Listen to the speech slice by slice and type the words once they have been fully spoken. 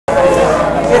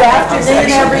Good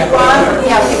afternoon, everyone.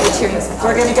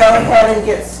 We're going to go ahead and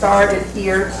get started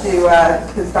here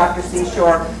because Dr.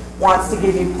 Seashore wants to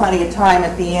give you plenty of time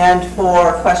at the end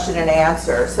for question and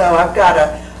answer. So I've got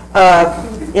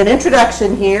an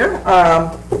introduction here,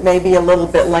 maybe a little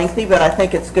bit lengthy, but I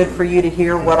think it's good for you to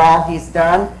hear what all he's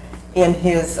done in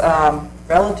his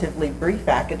relatively brief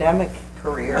academic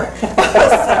career.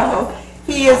 So,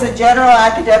 he is a general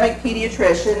academic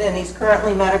pediatrician, and he's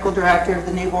currently medical director of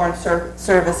the newborn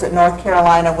service at North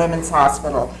Carolina Women's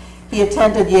Hospital. He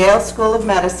attended Yale School of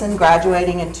Medicine,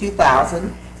 graduating in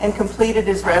 2000, and completed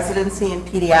his residency in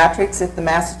pediatrics at the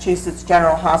Massachusetts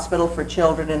General Hospital for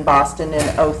Children in Boston in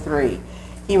 2003.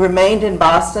 He remained in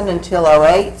Boston until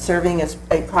 2008, serving as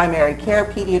a primary care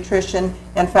pediatrician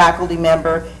and faculty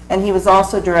member, and he was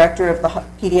also director of the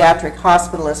Pediatric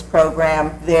Hospitalist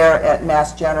program there at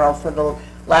Mass General for the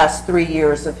last 3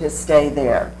 years of his stay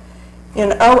there. In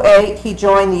 2008, he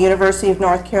joined the University of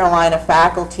North Carolina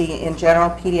faculty in general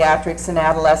pediatrics and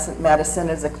adolescent medicine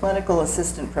as a clinical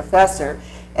assistant professor,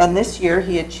 and this year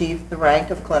he achieved the rank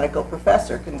of clinical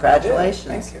professor.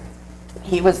 Congratulations. Thank you.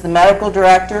 He was the medical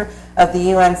director of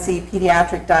the UNC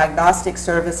Pediatric Diagnostic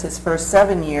Service his first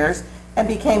 7 years and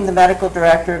became the medical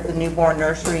director of the newborn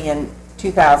nursery in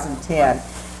 2010.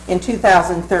 In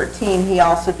 2013, he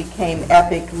also became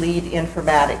EPIC lead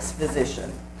informatics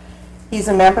physician. He's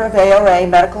a member of AOA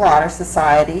Medical Honor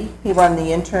Society. He won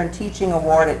the Intern Teaching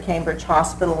Award at Cambridge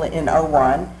Hospital in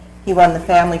 2001. He won the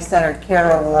Family Centered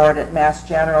Care Award at Mass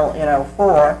General in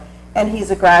 2004. And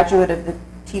he's a graduate of the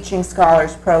Teaching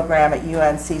Scholars Program at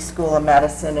UNC School of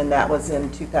Medicine, and that was in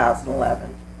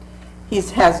 2011. He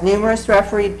has numerous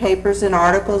refereed papers and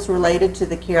articles related to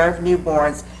the care of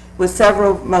newborns, with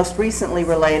several most recently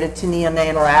related to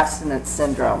neonatal abstinence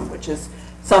syndrome, which is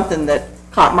something that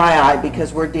caught my eye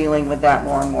because we're dealing with that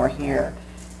more and more here.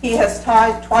 He has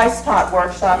twice taught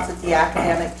workshops at the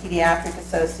Academic Pediatric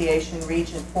Association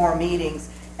Region 4 meetings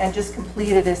and just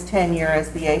completed his tenure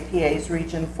as the APA's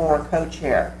Region 4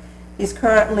 co-chair. He's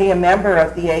currently a member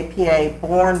of the APA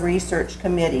Born Research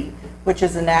Committee, which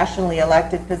is a nationally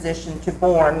elected position to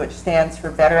BORN, which stands for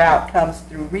Better Outcomes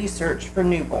Through Research for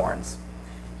Newborns.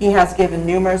 He has given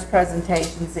numerous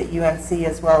presentations at UNC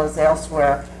as well as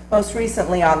elsewhere, most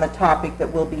recently on the topic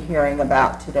that we'll be hearing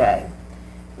about today.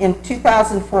 In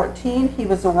 2014, he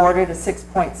was awarded a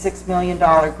 $6.6 million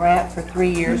grant for 3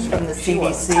 years from the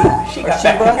CDC. She got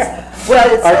that.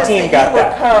 Well, our team got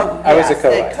that. I was a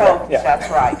co-author. Yeah. That's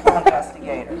right,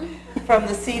 co-investigator. From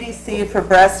the CDC for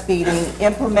breastfeeding,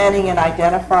 implementing and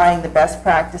identifying the best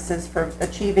practices for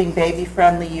achieving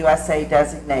baby-friendly USA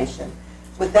designation.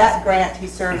 With that grant, he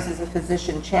serves as a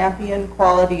physician champion,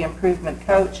 quality improvement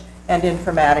coach, and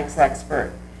informatics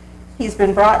expert. He's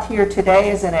been brought here today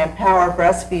as an Empower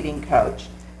Breastfeeding coach.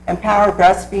 Empower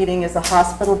Breastfeeding is a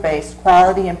hospital-based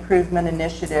quality improvement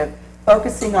initiative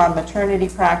focusing on maternity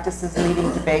practices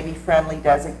leading to baby-friendly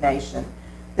designation.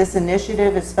 This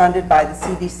initiative is funded by the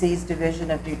CDC's Division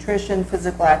of Nutrition,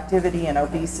 Physical Activity, and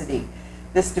Obesity.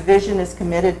 This division is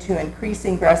committed to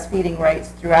increasing breastfeeding rates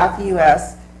throughout the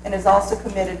U.S. and is also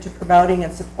committed to promoting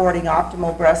and supporting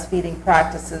optimal breastfeeding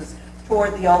practices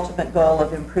toward the ultimate goal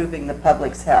of improving the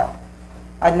public's health.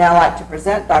 I'd now like to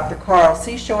present Dr. Carl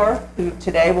Seashore, who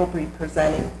today will be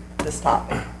presenting this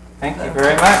topic. Thank you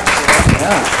very much.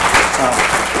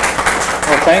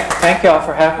 Well, thank you all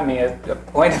for having me. A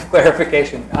point of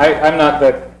clarification, I'm not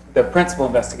the principal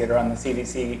investigator on the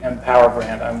CDC Empower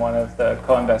grant. I'm one of the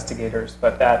co-investigators,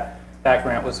 but that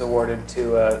grant was awarded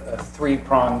to a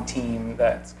three-pronged team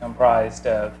that's comprised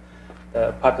of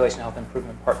the Population Health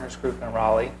Improvement Partners Group in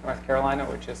Raleigh, North Carolina,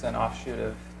 which is an offshoot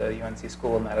of the UNC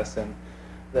School of Medicine,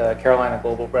 the Carolina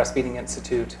Global Breastfeeding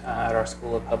Institute at our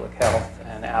School of Public Health,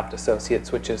 and APT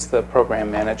Associates, which is the program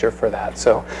manager for that.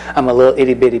 So I'm a little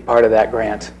itty-bitty part of that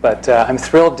grant, but I'm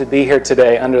thrilled to be here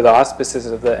today under the auspices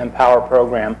of the Empower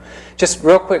program. Just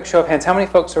real quick show of hands, how many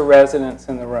folks are residents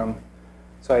in the room?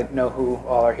 So I know who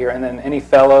all are here. And then any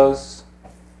fellows,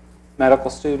 medical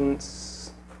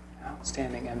students,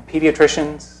 outstanding, and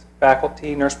pediatricians,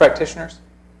 faculty, nurse practitioners?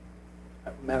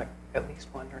 At least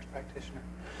one nurse practitioner.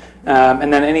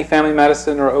 And then any family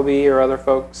medicine or OB or other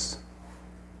folks?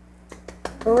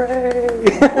 Hooray!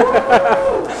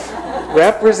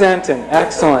 Representing,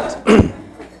 excellent.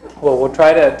 Well, we'll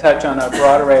try to touch on a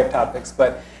broad array of topics,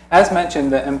 but as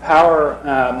mentioned, the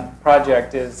Empower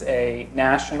project is a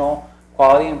national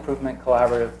quality improvement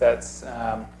collaborative that's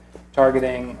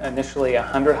targeting initially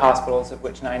 100 hospitals, of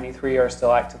which 93 are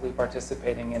still actively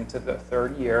participating into the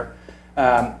third year,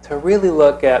 to really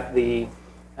look at the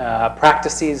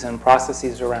practices and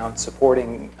processes around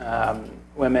supporting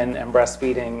women and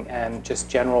breastfeeding and just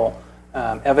general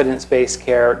evidence-based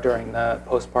care during the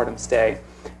postpartum stay.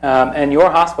 And your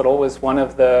hospital was one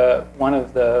of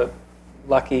the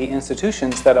lucky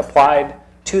institutions that applied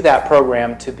to that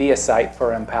program to be a site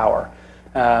for Empower.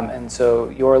 And so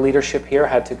your leadership here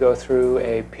had to go through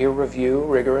a peer review,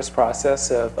 rigorous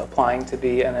process of applying to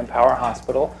be an Empower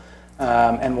hospital,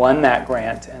 and won that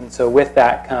grant. And so with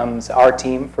that comes our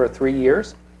team for 3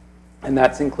 years, and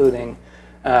that's including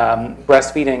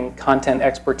breastfeeding content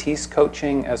expertise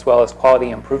coaching as well as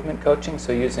quality improvement coaching,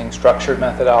 so using structured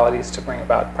methodologies to bring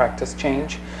about practice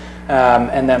change,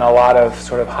 and then a lot of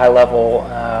sort of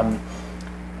high-level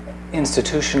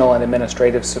institutional and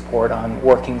administrative support on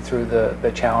working through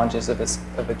the challenges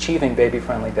of achieving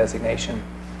baby-friendly designation.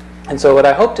 And so what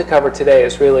I hope to cover today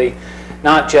is really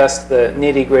not just the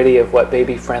nitty-gritty of what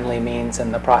baby-friendly means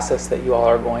and the process that you all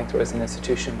are going through as an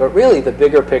institution, but really the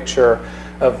bigger picture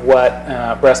of what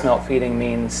breast milk feeding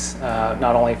means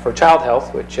not only for child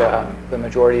health, which the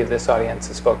majority of this audience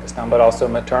is focused on, but also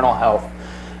maternal health,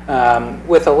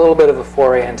 with a little bit of a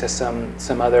foray into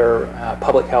some other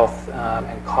public health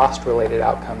and cost-related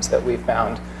outcomes that we've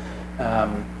found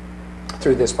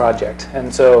through this project.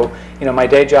 And so, you know, my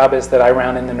day job is that I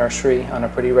round in the nursery on a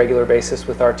pretty regular basis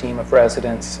with our team of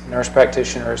residents, nurse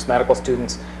practitioners, medical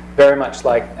students, very much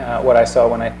like what I saw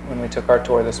when we took our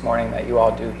tour this morning that you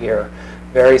all do here.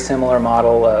 Very similar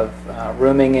model of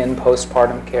rooming in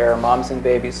postpartum care, moms and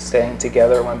babies staying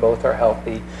together when both are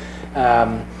healthy.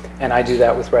 And I do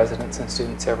that with residents and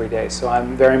students every day. So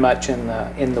I'm very much in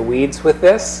the weeds with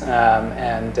this,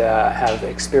 and have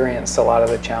experienced a lot of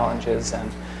the challenges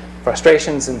and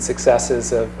frustrations and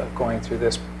successes of going through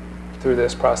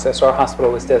this process. Our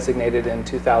hospital was designated in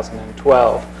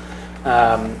 2012,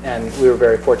 and we were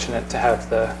very fortunate to have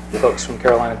the folks from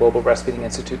Carolina Global Breastfeeding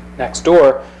Institute next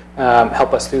door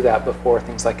help us through that before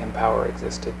things like Empower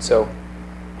existed. So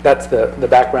that's the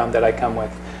background that I come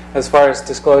with. As far as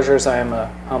disclosures, I am a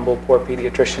humble, poor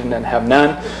pediatrician and have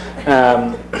none.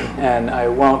 And I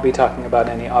won't be talking about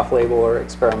any off-label or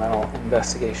experimental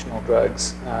investigational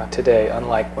drugs today,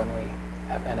 unlike when we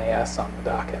have NAS on the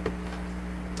docket.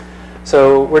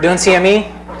 So we're doing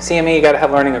CME. CME, you got to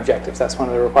have learning objectives. That's one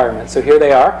of the requirements. So here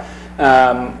they are.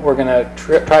 We're going to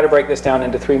try to break this down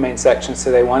into 3 main sections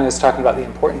today. One is talking about the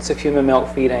importance of human milk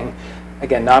feeding,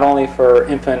 again, not only for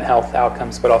infant health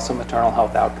outcomes, but also maternal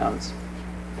health outcomes.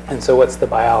 And so what's the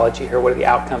biology here? What are the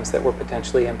outcomes that we're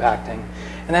potentially impacting?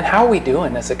 And then how are we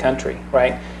doing as a country,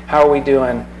 right? How are we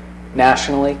doing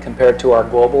nationally compared to our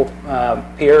global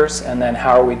peers? And then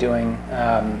how are we doing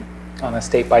on a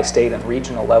state-by-state and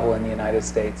regional level in the United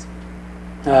States?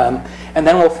 And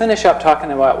then we'll finish up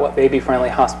talking about what baby-friendly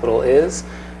hospital is,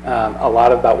 a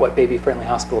lot about what baby-friendly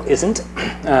hospital isn't,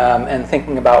 and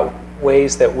thinking about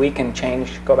ways that we can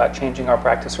go about changing our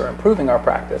practice or improving our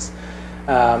practice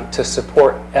to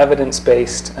support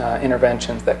evidence-based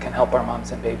interventions that can help our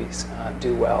moms and babies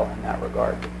do well in that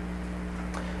regard.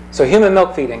 So human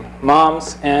milk feeding,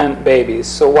 moms and babies.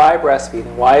 So why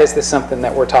breastfeeding? Why is this something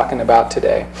that we're talking about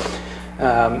today?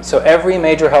 So every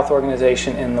major health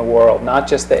organization in the world, not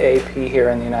just the AAP here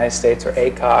in the United States or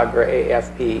ACOG or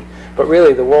AFP, but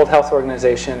really the World Health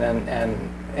Organization and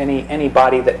any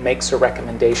body that makes a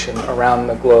recommendation around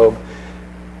the globe,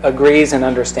 agrees and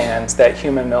understands that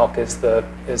human milk is the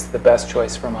best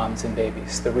choice for moms and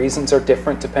babies. The reasons are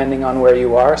different depending on where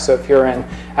you are. So if you're in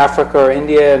Africa or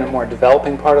India, in a more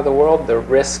developing part of the world, the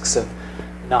risks of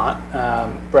not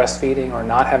breastfeeding or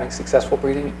not having successful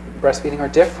breastfeeding are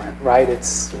different, right?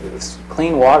 It's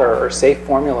clean water or safe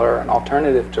formula or an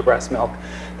alternative to breast milk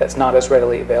that's not as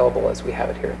readily available as we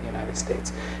have it here in the United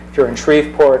States. If you're in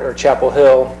Shreveport or Chapel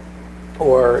Hill,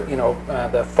 or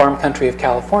the farm country of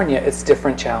California, it's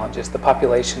different challenges. The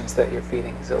populations that you're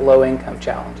feeding, is it low-income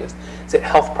challenges? Is it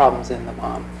health problems in the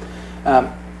mom?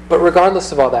 But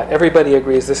regardless of all that, everybody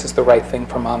agrees this is the right thing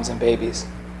for moms and babies.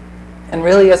 And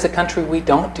really, as a country, we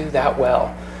don't do that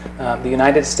well. The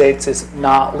United States is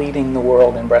not leading the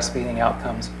world in breastfeeding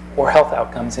outcomes, or health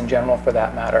outcomes in general for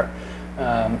that matter.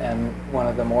 And one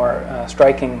of the more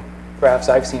striking graphs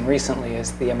I've seen recently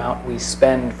is the amount we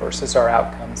spend versus our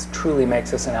outcomes truly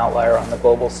makes us an outlier on the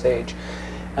global stage.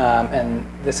 And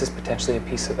this is potentially a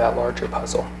piece of that larger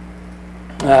puzzle.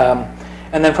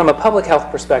 And then from a public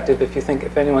health perspective,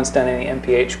 if anyone's done any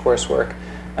MPH coursework,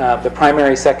 the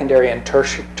primary, secondary, and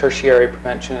tertiary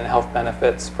prevention and health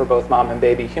benefits for both mom and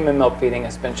baby, human milk feeding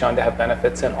has been shown to have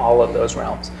benefits in all of those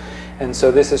realms. And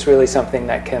so this is really something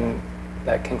that can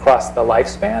cross the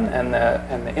lifespan, and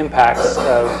the impacts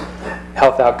of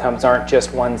health outcomes aren't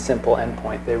just one simple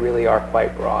endpoint. They really are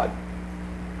quite broad.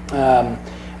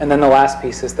 And then the last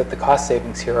piece is that the cost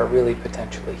savings here are really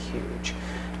potentially huge.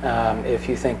 If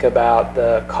you think about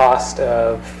the cost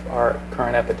of our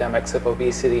current epidemics of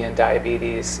obesity and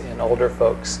diabetes in older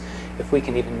folks, if we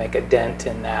can even make a dent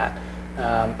in that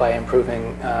by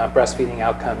improving breastfeeding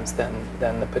outcomes,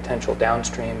 then the potential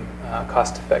downstream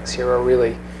cost effects here are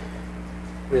really,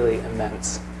 really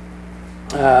immense.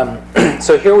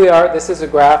 So here we are. This is a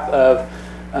graph of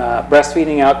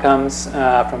breastfeeding outcomes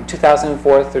from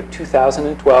 2004 through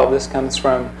 2012. This comes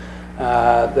from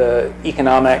the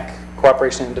Economic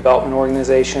Cooperation and Development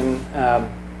Organization,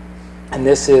 and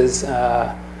this is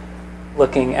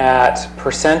looking at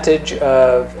percentage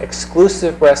of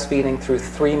exclusive breastfeeding through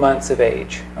 3 months of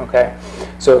age. Okay,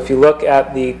 so if you look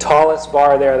at the tallest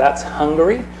bar there, that's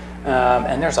Hungary,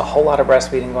 and there's a whole lot of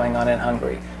breastfeeding going on in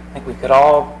Hungary. I think we could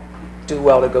all do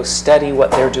well to go study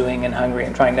what they're doing in Hungary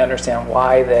and trying to understand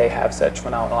why they have such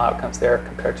phenomenal outcomes there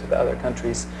compared to the other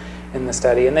countries in the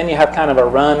study. And then you have kind of a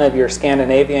run of your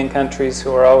Scandinavian countries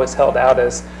who are always held out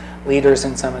as leaders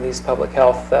in some of these public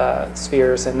health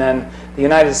spheres. And then the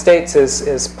United States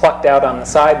is plucked out on the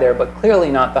side there, but clearly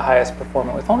not the highest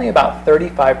performer, with only about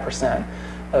 35%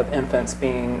 of infants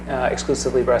being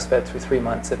exclusively breastfed through 3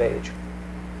 months of age.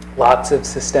 Lots of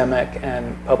systemic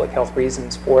and public health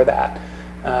reasons for that.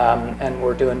 And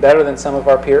we're doing better than some of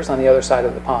our peers on the other side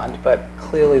of the pond, but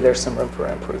clearly there's some room for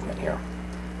improvement here.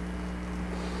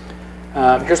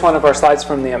 Here's one of our slides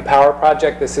from the Empower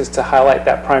project. This is to highlight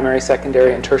that primary,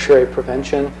 secondary, and tertiary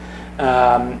prevention.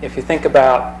 If you think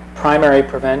about primary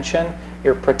prevention,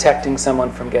 you're protecting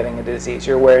someone from getting a disease.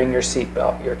 You're wearing your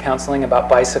seatbelt. You're counseling about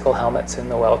bicycle helmets in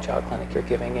the Well Child Clinic. You're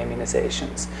giving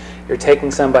immunizations. You're taking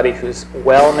somebody who's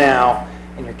well now,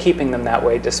 and you're keeping them that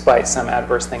way despite some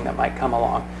adverse thing that might come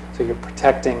along. So you're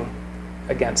protecting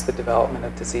against the development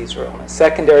of disease or illness.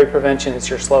 Secondary prevention is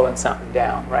you're slowing something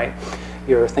down, right?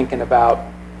 You're thinking about,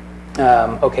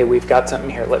 okay, we've got something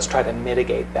here, let's try to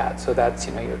mitigate that. So that's,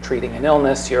 you're treating an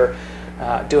illness, you're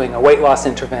doing a weight loss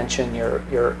intervention,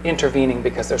 you're intervening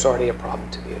because there's already a problem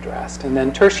to be addressed. And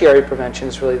then tertiary prevention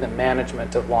is really the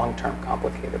management of long-term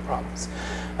complicated problems.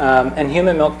 And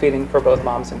human milk feeding for both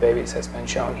moms and babies has been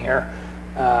shown here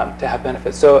to have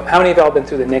benefits. So how many of y'all have been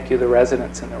through the NICU, the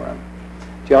residents in the room?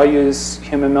 Do y'all use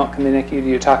human milk in the NICU? Do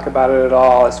you talk about it at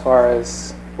all as far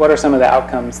as what are some of the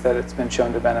outcomes that it's been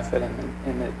shown to benefit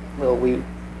in the little wee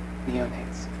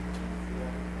neonates?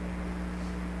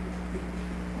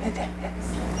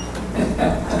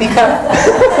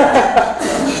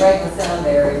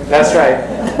 That's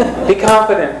right. Be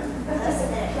confident.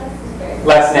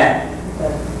 Less neck.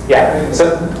 Yeah,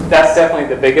 so that's definitely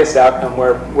the biggest outcome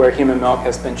where human milk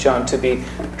has been shown to be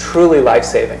truly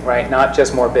life-saving, right? Not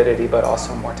just morbidity, but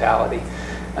also mortality.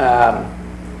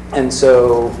 And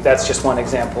so that's just one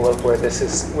example of where this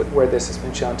has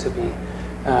been shown to be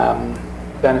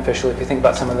beneficial. If you think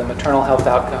about some of the maternal health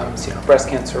outcomes, breast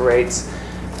cancer rates,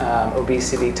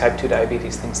 obesity, type 2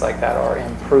 diabetes, things like that are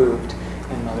improved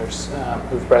in mothers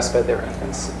who've breastfed their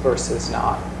infants versus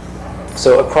not.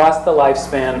 So across the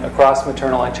lifespan, across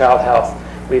maternal and child health,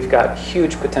 we've got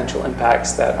huge potential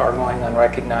impacts that are going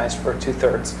unrecognized for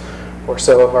 2/3 or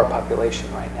so of our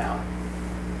population right now.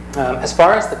 As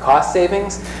far as the cost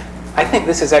savings, I think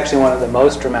this is actually one of the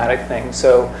most dramatic things.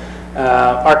 So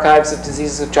Archives of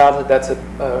Diseases of Childhood, that's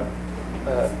a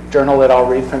journal that I'll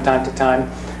read from time to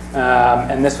time.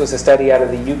 And this was a study out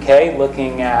of the UK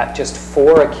looking at just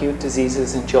 4 acute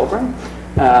diseases in children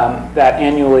that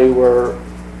annually were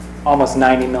almost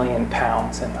 90 million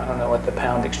pounds. And I don't know what the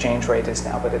pound exchange rate is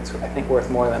now, but it's, I think, worth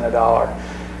more than $1.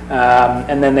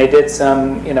 And then they did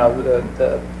some,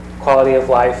 the quality of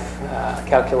life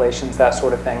calculations, that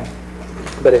sort of thing.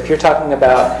 But if you're talking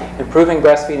about improving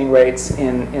breastfeeding rates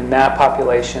in that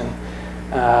population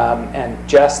and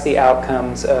just the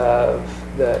outcomes of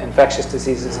the infectious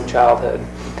diseases in childhood,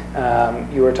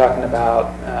 you were talking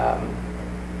about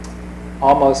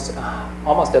almost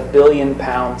 £1 billion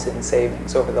in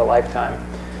savings over the lifetime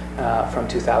from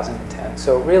 2010.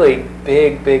 So really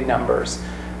big numbers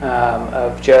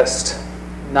of just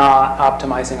not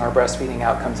optimizing our breastfeeding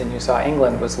outcomes. And you saw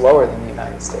England was lower than the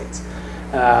United States.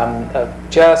 Of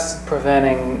just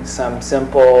preventing some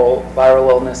simple viral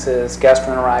illnesses,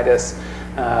 gastroenteritis,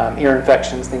 ear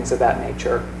infections, things of that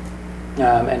nature.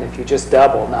 And if you just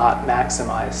double, not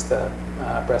maximize the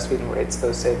breastfeeding rates,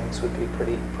 those savings would be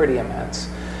pretty immense.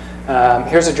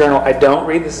 Here's a journal I don't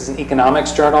read. This is an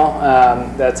economics journal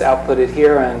that's outputted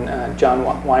here, and John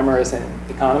Weimer is an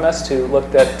economist who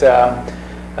looked at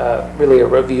really a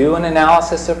review and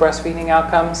analysis of breastfeeding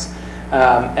outcomes.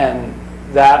 And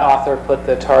that author put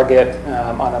the target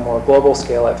on a more global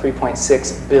scale at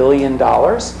 $3.6 billion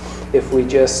if we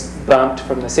just bumped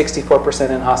from the 64%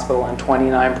 in hospital and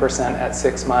 29% at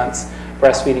 6 months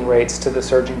breastfeeding rates to the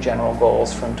Surgeon General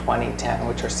goals from 2010,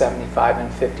 which are 75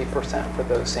 and 50% for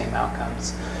those same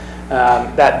outcomes.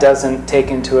 That doesn't take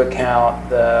into account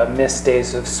the missed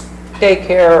days of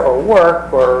daycare or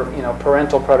work or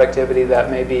parental productivity that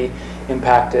may be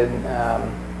impacted,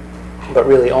 but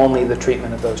really only the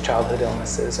treatment of those childhood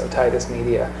illnesses, otitis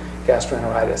media,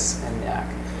 gastroenteritis, and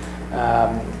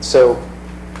NAC. So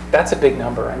that's a big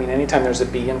number. I mean, anytime there's a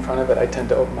B in front of it, I tend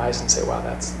to open my eyes and say, wow,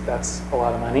 that's a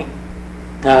lot of money.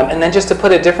 And then just to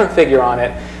put a different figure on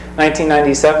it,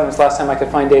 1997 was the last time I could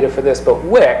find data for this, but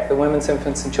WIC, the Women's,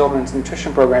 Infants, and Children's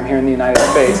Nutrition Program here in the United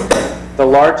States, the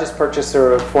largest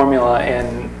purchaser of formula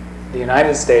in the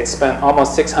United States, spent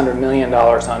almost $600 million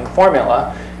on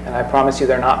formula, and I promise you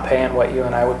they're not paying what you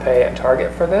and I would pay at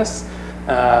Target for this,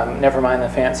 never mind the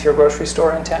fancier grocery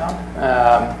store in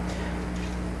town.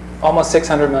 Almost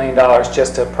 $600 million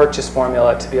just to purchase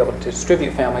formula to be able to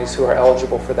distribute families who are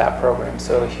eligible for that program.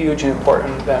 So a huge and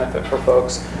important benefit for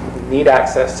folks who need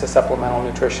access to supplemental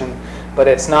nutrition, but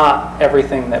it's not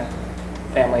everything that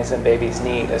families and babies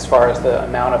need as far as the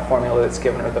amount of formula that's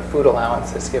given or the food allowance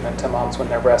that's given to moms when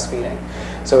they're breastfeeding.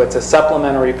 So it's a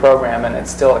supplementary program, and it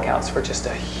still accounts for just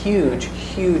a huge,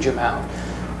 huge amount.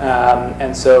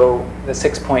 And so the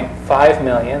 $6.5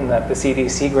 million that the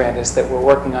CDC grant is that we're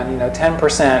working on,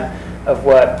 10% of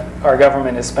what our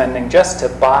government is spending just to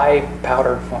buy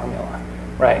powdered formula,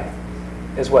 right,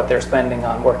 is what they're spending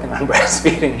on working on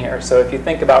breastfeeding here. So if you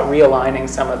think about realigning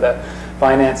some of the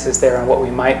finances there and what we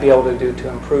might be able to do to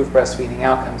improve breastfeeding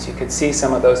outcomes, you could see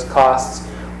some of those costs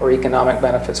or economic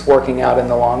benefits working out in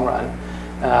the long run.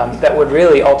 That would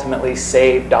really ultimately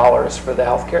save dollars for the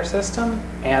healthcare system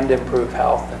and improve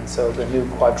health. And so the new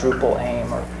quadruple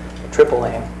aim or triple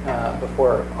aim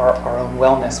before our own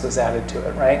wellness was added to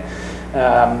it, right?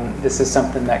 This is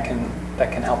something that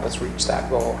can help us reach that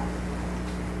goal.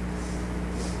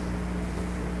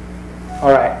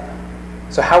 All right,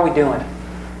 so how are we doing,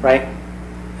 right?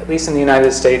 At least in the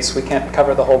United States, we can't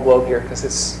cover the whole globe here because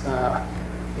it's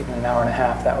even an hour and a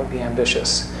half. That would be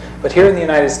ambitious. But here in the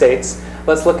United States,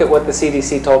 let's look at what the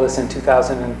CDC told us in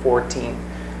 2014.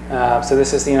 So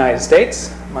this is the United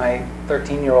States. My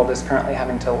 13-year-old is currently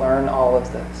having to learn all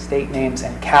of the state names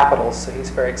and capitals, so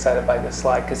he's very excited by this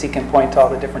slide because he can point to all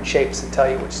the different shapes and tell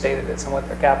you which state it is and what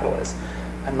their capital is.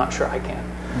 I'm not sure I can.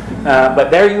 But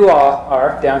there you all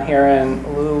are down here in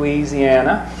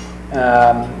Louisiana.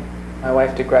 My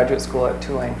wife did graduate school at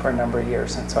Tulane for a number of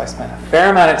years, and so I spent a fair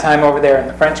amount of time over there in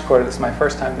the French Quarter. This is my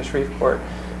first time to Shreveport.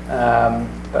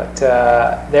 But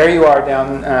there you are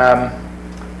down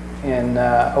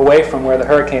away from where the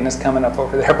hurricane is coming up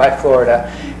over there by Florida.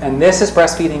 And this is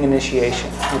breastfeeding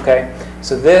initiation, okay?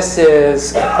 So this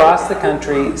is across the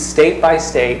country, state by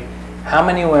state, how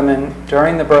many women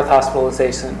during the birth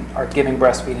hospitalization are giving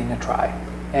breastfeeding a try.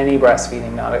 Any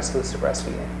breastfeeding, not exclusive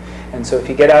breastfeeding. And so if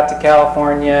you get out to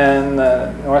California and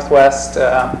the Northwest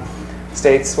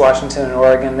states, Washington and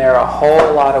Oregon, there a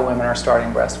whole lot of women are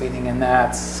starting breastfeeding, and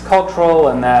that's cultural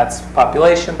and that's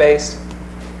population-based,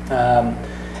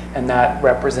 and that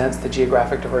represents the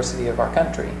geographic diversity of our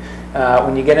country.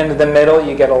 When you get into the middle,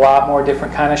 you get a lot more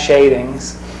different kind of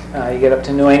shadings. You get up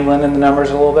to New England and the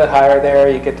numbers are a little bit higher there.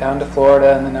 You get down to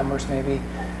Florida and the numbers may be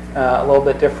a little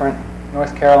bit different.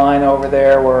 North Carolina over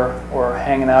there, we're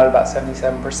hanging out at about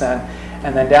 77%.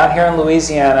 And then down here in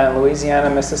Louisiana,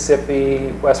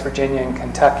 Mississippi, West Virginia, and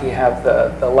Kentucky have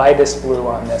the lightest blue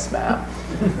on this map.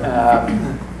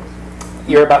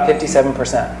 You're about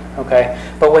 57%, okay?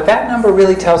 But what that number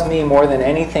really tells me more than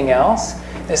anything else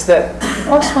is that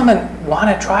most women want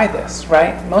to try this,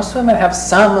 right? Most women have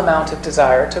some amount of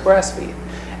desire to breastfeed,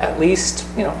 at least,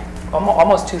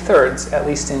 almost 2/3, at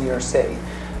least in your state.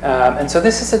 And so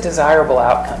this is a desirable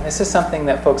outcome. This is something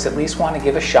that folks at least want to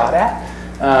give a shot at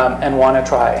and want to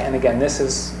try. And again, this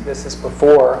is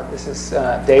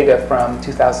data from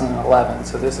 2011,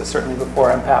 so this is certainly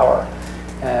before Empower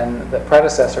and the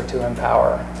predecessor to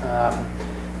Empower,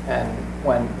 and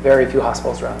when very few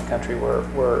hospitals around the country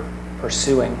were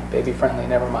pursuing baby-friendly,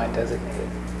 never mind designated.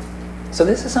 So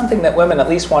this is something that women at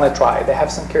least want to try. They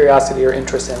have some curiosity or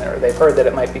interest in it, or they've heard that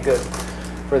it might be good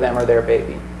for them or their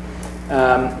baby.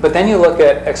 But then you look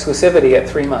at exclusivity at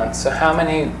 3 months. So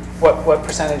what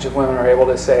percentage of women are able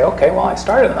to say, okay, well, I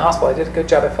started in the hospital, I did a good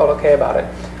job, I felt okay about it.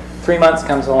 3 months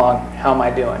comes along, how am I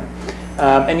doing?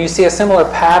 And you see a similar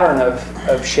pattern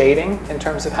of shading in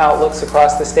terms of how it looks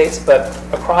across the states, but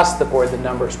across the board, the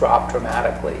numbers drop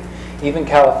dramatically. Even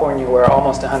California, where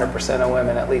almost 100% of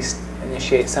women at least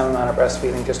initiate some amount of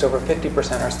breastfeeding, just over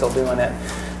 50% are still doing it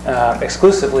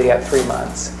exclusively at 3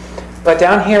 months. But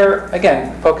down here,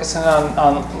 again, focusing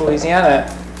on Louisiana,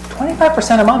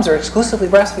 25% of moms are exclusively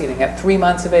breastfeeding at 3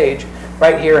 months of age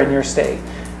right here in your state.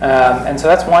 And so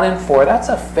that's 1 in 4. That's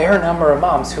a fair number of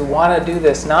moms who want to do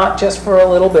this, not just for a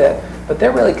little bit, but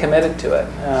they're really committed to it,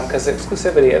 because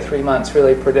exclusivity at 3 months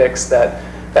really predicts that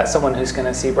that's someone who's going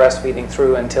to see breastfeeding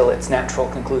through until its natural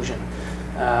conclusion,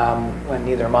 when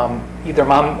either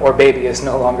mom or baby is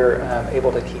no longer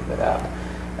able to keep it up.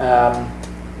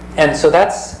 And so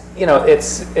that's,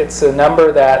 it's a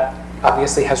number that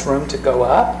obviously has room to go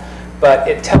up, but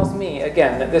it tells me,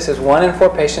 again, that this is 1 in 4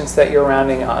 patients that you're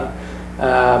rounding on,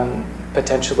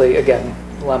 potentially, again,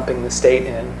 lumping the state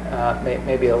in,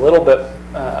 maybe a little bit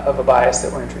of a bias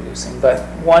that we're introducing, but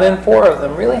 1 in 4 of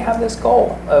them really have this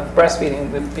goal of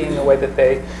breastfeeding being the way that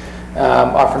they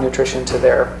offer nutrition to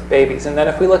their babies. And then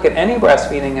if we look at any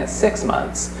breastfeeding at 6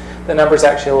 months, the number's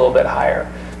actually a little bit higher.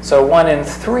 So 1 in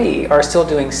 3 are still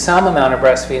doing some amount of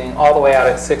breastfeeding all the way out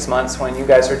at 6 months when you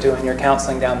guys are doing your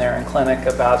counseling down there in clinic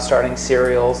about starting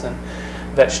cereals and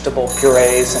vegetable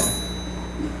purees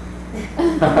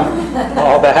and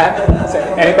all that. So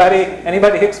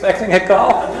anybody expecting a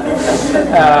call?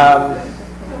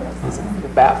 The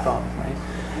bat phone,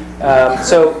 right?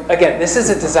 So again, this is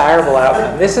a desirable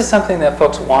outcome. This is something that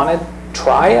folks want to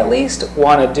try at least,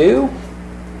 want to do,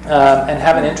 and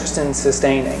have an interest in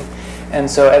sustaining. And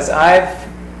so as I've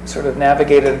sort of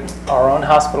navigated our own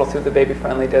hospital through the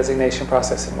baby-friendly designation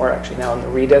process, and we're actually now in the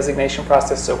redesignation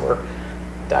process, so we're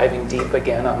diving deep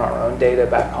again on our own data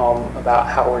back home about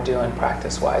how we're doing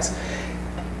practice-wise.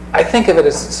 I think of it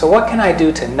as, so what can I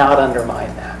do to not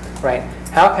undermine that, right?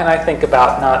 How can I think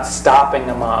about not stopping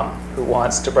a mom who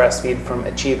wants to breastfeed from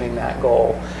achieving that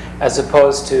goal, as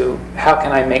opposed to how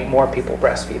can I make more people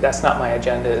breastfeed? That's not my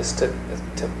agenda, is to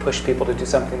push people to do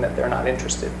something that they're not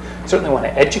interested in. I certainly want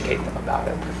to educate them about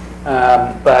it.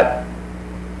 But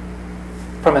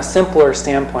from a simpler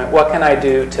standpoint, what can I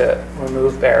do to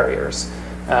remove barriers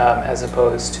as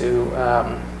opposed to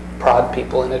prod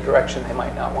people in a direction they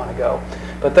might not want to go?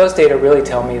 But those data really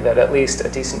tell me that at least a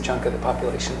decent chunk of the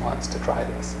population wants to try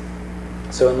this.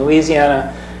 So in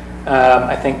Louisiana,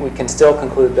 I think we can still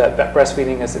conclude that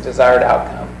breastfeeding is a desired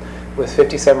outcome, with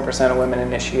 57% of women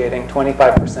initiating,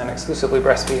 25% exclusively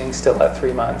breastfeeding still at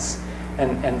 3 months,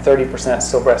 and 30%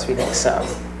 still breastfeeding some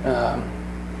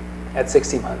at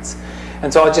 60 months.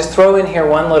 And so I'll just throw in here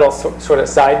one little sort of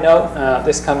side note.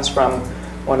 This comes from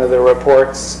one of the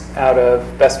reports out of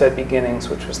Breastfed Beginnings,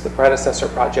 which was the predecessor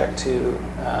project to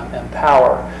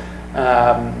Empower,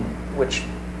 which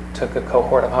took a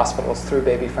cohort of hospitals through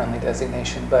baby-friendly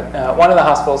designation. But one of the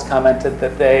hospitals commented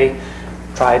that they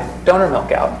tried donor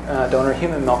milk out, donor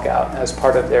human milk out, as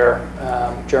part of their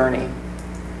journey.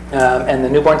 And the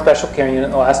newborn special care unit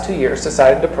in the last 2 years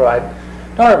decided to provide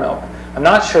donor milk. I'm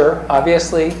not sure,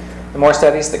 obviously, the more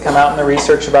studies that come out in the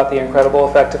research about the incredible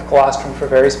effect of colostrum for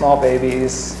very small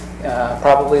babies,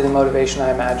 probably the motivation,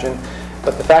 I imagine.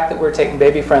 But the fact that we're taking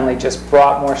baby-friendly just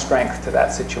brought more strength to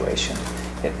that situation.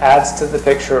 It adds to the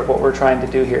picture of what we're trying to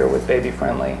do here with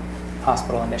baby-friendly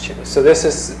hospital initiatives. So this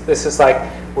is like,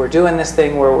 we're doing this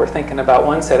thing where we're thinking about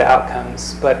one set of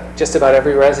outcomes, but just about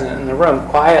every resident in the room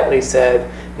quietly said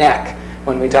neck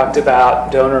when we talked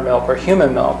about donor milk or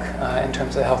human milk in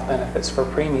terms of health benefits for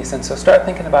preemies. And so start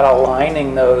thinking about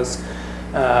aligning those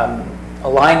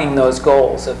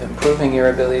goals of improving your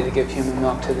ability to give human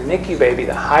milk to the NICU baby,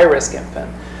 the high-risk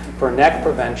infant, for neck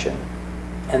prevention,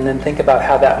 and then think about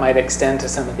how that might extend to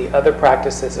some of the other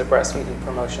practices of breastfeeding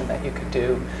promotion that you could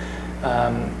do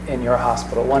in your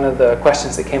hospital. One of the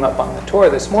questions that came up on the tour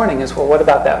this morning is, well, what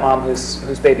about that mom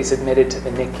whose baby's admitted to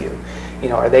the NICU? You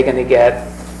know, are they going to get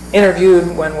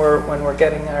interviewed when we're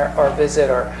getting our visit,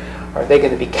 or are they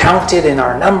going to be counted in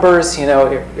our numbers? You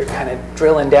know, you're kind of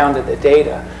drilling down to the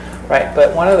data, right?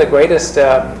 But one of the greatest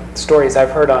stories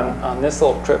I've heard on this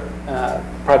little trip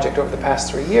project over the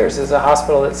past 3 years is a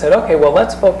hospital that said, okay, well,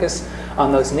 let's focus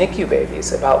on those NICU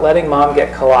babies, about letting mom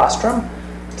get colostrum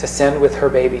to send with her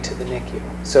baby to the NICU.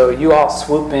 So you all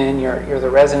swoop in, you're the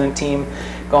resident team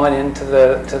going into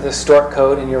the stork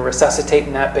code, and you're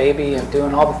resuscitating that baby and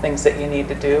doing all the things that you need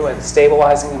to do, and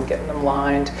stabilizing them, getting them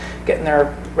lined, getting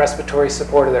their respiratory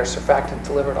support or their surfactant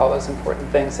delivered, all those important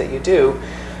things that you do.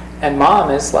 And mom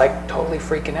is like totally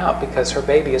freaking out because her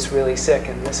baby is really sick,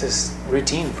 and this is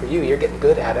routine for you. You're getting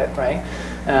good at it, right?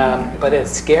 But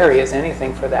it's scary as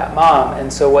anything for that mom.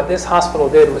 And so what this hospital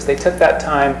did was they took that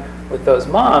time with those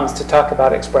moms to talk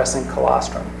about expressing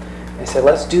colostrum. They said,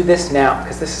 let's do this now,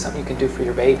 because this is something you can do for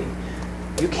your baby.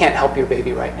 You can't help your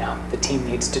baby right now. The team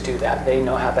needs to do that. They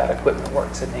know how that equipment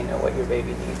works, and they know what your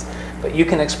baby needs. But you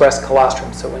can express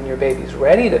colostrum, so when your baby's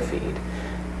ready to feed,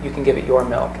 you can give it your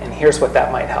milk, and here's what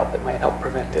that might help. It might help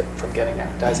prevent it from getting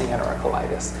necrotizing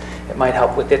enterocolitis. It might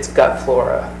help with its gut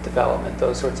flora development,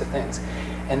 those sorts of things.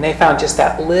 And they found just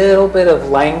that little bit of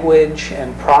language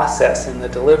and process in the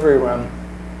delivery room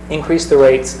increased the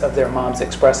rates of their moms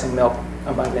expressing milk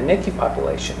among the NICU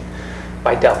population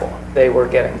by double. They were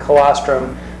getting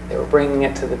colostrum, they were bringing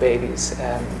it to the babies,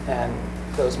 and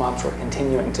those moms were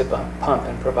continuing to pump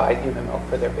and provide human milk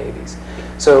for their babies.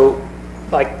 So,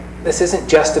 like, this isn't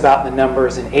just about the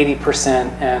numbers and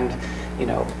 80% and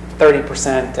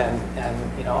 30%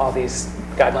 and all these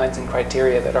guidelines and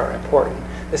criteria that are important.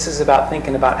 This is about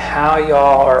thinking about how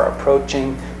y'all are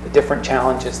approaching the different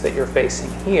challenges that you're facing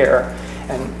here,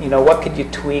 and what could you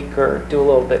tweak or do a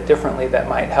little bit differently that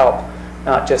might help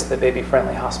not just the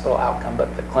baby-friendly hospital outcome,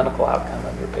 but the clinical outcome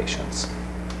of your patients.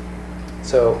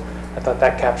 So I thought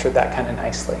that captured that kind of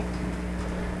nicely.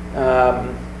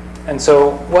 And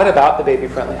so what about the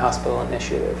Baby-Friendly Hospital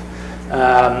Initiative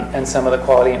and some of the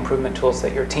quality improvement tools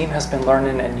that your team has been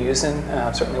learning and using?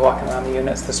 Certainly walking around the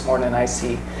units this morning, I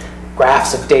see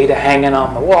graphs of data hanging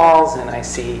on the walls, and I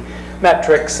see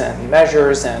metrics and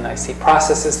measures, and I see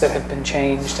processes that have been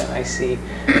changed, and I see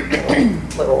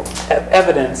little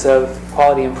evidence of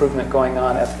quality improvement going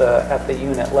on at the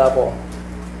unit level.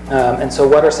 And so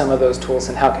what are some of those tools,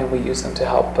 and how can we use them to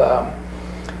help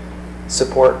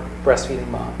support breastfeeding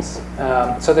moms?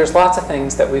 So there's lots of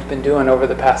things that we've been doing over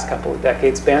the past couple of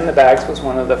decades. Ban the bags was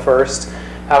one of the first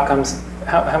outcomes.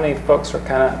 How many folks are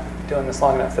kind of doing this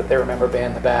long enough that they remember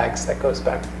ban the bags? That goes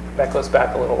back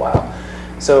a little while.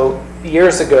 So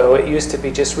years ago, it used to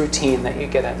be just routine that you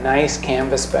get a nice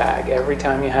canvas bag every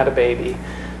time you had a baby,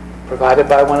 provided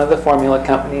by one of the formula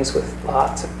companies with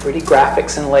lots of pretty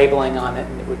graphics and labeling on it,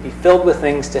 and it would be filled with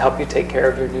things to help you take care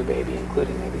of your new baby,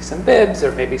 including maybe some bibs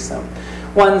or maybe some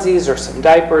onesies or some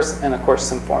diapers, and of course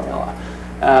some formula.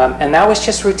 And that was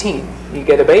just routine. You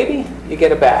get a baby, you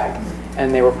get a bag.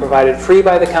 And they were provided free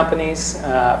by the companies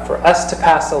for us to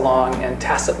pass along and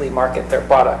tacitly market their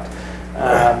product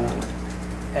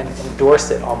and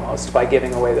endorse it almost by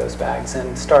giving away those bags.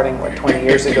 And starting, 20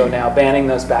 years ago now, banning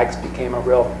those bags became a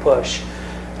real push.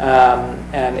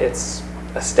 And it's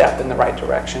a step in the right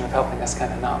direction of helping us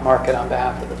kind of not market on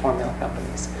behalf of the formula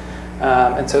companies.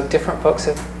 And so different folks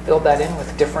have filled that in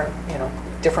with different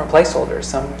placeholders.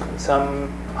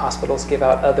 Some hospitals give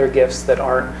out other gifts that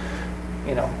aren't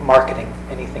marketing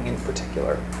anything in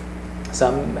particular.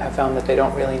 Some have found that they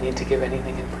don't really need to give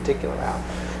anything in particular out,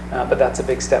 but that's a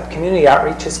big step. Community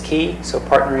outreach is key, so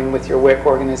partnering with your WIC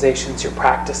organizations, your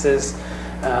practices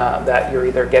that you're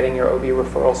either getting your OB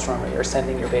referrals from or you're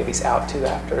sending your babies out to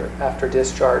after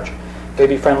discharge.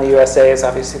 Baby Friendly USA has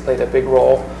obviously played a big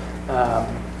role.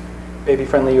 Baby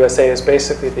Friendly USA is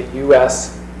basically the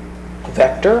U.S.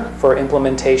 vector for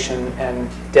implementation and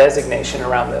designation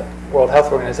around the World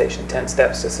Health Organization 10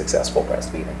 steps to successful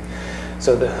breastfeeding.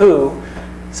 So the WHO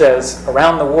says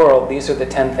around the world, these are the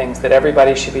 10 things that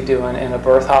everybody should be doing in a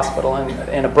birth hospital and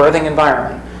in a birthing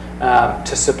environment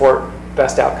to support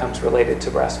best outcomes related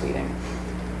to breastfeeding.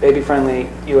 Baby Friendly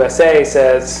USA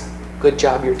says, good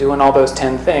job, you're doing all those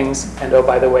 10 things, and oh,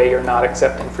 by the way, you're not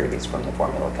accepting freebies from the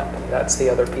formula company. That's the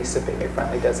other piece of Baby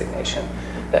Friendly designation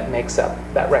that makes up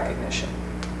that recognition.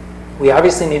 We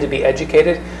obviously need to be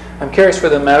educated. I'm curious for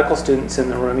the medical students in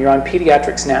the room. You're on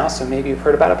Pediatrics now, so maybe you've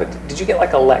heard about it, but did you get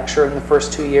like a lecture in the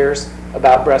first 2 years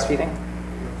about breastfeeding?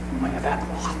 Oh my God, that's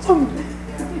awesome.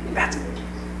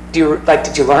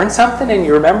 Did you learn something and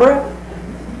you remember it?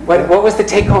 What was the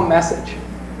take-home message?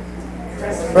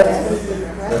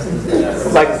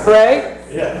 Like pray?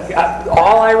 Yeah.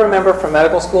 All I remember from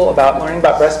medical school about learning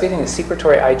about breastfeeding is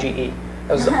secretory IgE.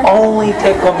 That was the only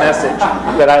take-home message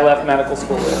that I left medical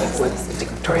school with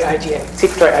secretory IgA.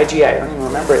 I don't even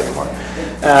remember it anymore.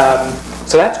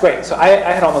 So that's great. So I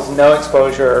had almost no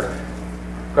exposure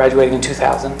graduating in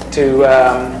 2000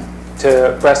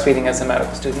 to breastfeeding as a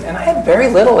medical student. And I had very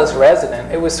little as a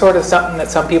resident. It was sort of something that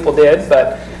some people did,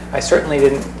 but I certainly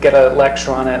didn't get a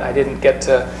lecture on it. I didn't get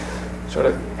to sort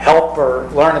of help or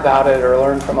learn about it or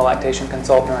learn from a lactation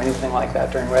consultant or anything like that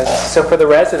during residency. So for the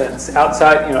residents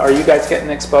outside, are you guys getting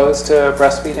exposed to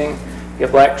breastfeeding? You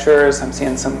have lectures. I'm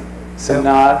seeing some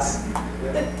nods.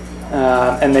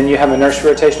 And then you have a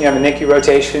nursery rotation. You have a NICU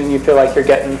rotation. You feel like you're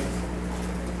getting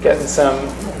some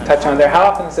touch on there. How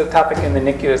often is the topic in the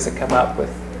NICU does it come up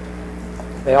with?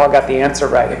 They all got the answer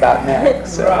right about NIC.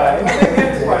 So. Right.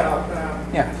 Quite often.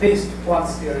 Yeah. At least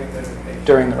once during the rotation.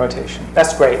 During the rotation.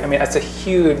 That's great. I mean, that's a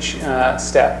huge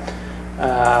step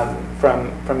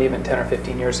from even 10 or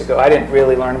 15 years ago. I didn't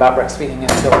really learn about breastfeeding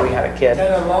until we had a kid.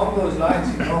 And along those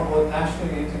lines, both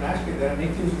nationally and internationally, there are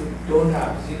NICUs who don't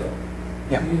have zero.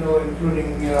 Yeah.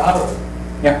 Including your ours,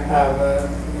 Yeah. have a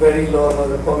very low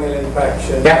nosocomial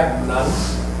infection, Yeah. and none,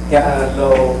 Yeah.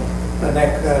 low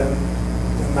neck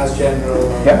mass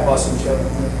general, Yeah. Boston children.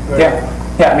 Yeah.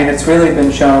 Yeah, I mean, it's really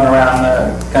been shown around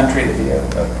the country to be a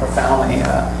profoundly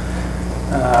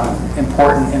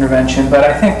important intervention. But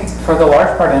I think for the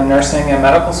large part in nursing and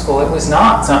medical school, it was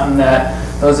not something that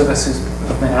those of us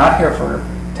who've been out here for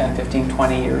 10, 15,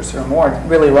 20 years or more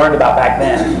really learned about back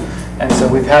then. And so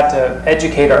we've had to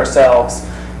educate ourselves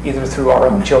either through our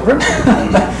own children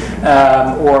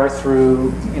or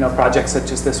through projects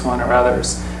such as this one or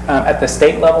others. At the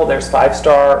state level, there's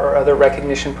 5-star or other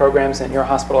recognition programs, and your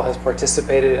hospital has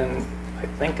participated and I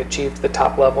think achieved the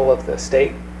top level of the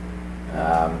state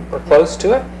or close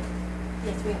to it.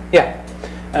 Yes, we have.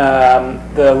 Yeah.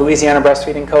 The Louisiana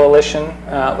Breastfeeding Coalition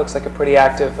looks like a pretty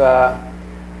active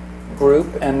group.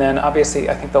 And then obviously,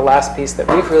 I think the last piece that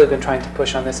we've really been trying to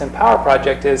push on this Empower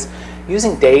project is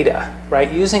using data,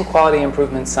 right? Using quality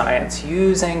improvement science,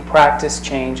 using practice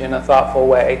change in a thoughtful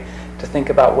way to think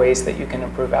about ways that you can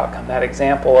improve outcome. That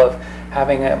example of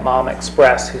having a mom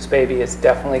express whose baby is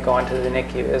definitely going to the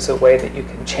NICU is a way that you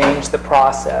can change the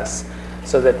process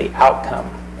so that the outcome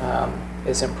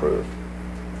is improved.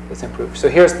 So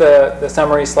here's the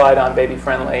summary slide on baby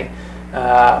friendly.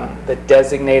 The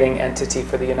designating entity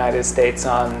for the United States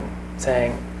on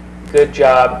saying, good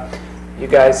job, you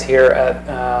guys here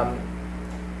at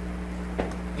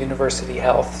University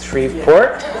Health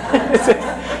Shreveport.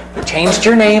 You changed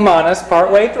your name on us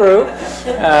partway through.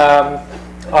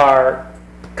 Are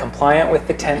compliant with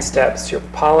the 10 steps. Your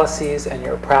policies and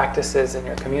your practices and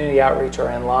your community outreach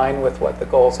are in line with what the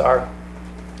goals are.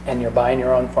 And you're buying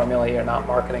your own formula. You're not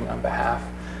marketing on behalf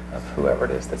of whoever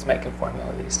it is that's making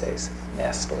formula these days.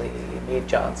 Nestle, Mead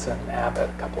Johnson, Abbott,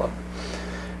 a couple of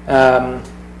them.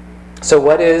 So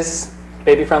what is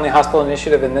Baby Friendly Hospital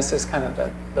Initiative? And this is kind of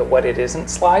the what it isn't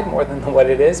slide more than the what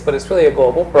it is, but it's really a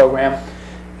global program.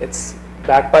 It's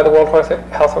backed by the World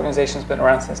Health Organization. It's been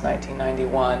around since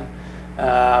 1991,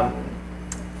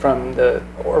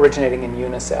 originating in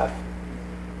UNICEF.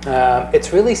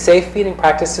 It's really safe feeding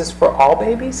practices for all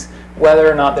babies,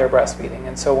 whether or not they're breastfeeding.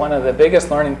 And so one of the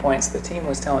biggest learning points the team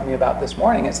was telling me about this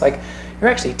morning is like, you're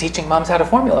actually teaching moms how to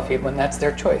formula feed when that's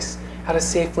their choice, how to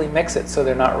safely mix it so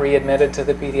they're not readmitted to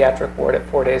the pediatric ward at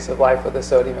 4 days of life with a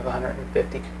sodium of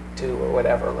 152 or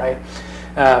whatever, right?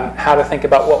 How to think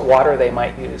about what water they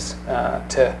might use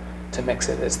to mix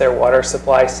it. Is their water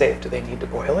supply safe? Do they need to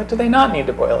boil it? Do they not need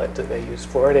to boil it? Do they use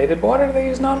fluoridated water? Do they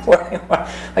use non-fluoridated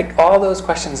water? Like all those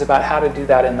questions about how to do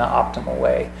that in the optimal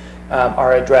way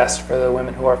are addressed for the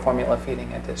women who are formula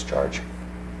feeding at discharge.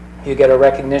 You get a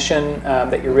recognition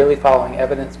that you're really following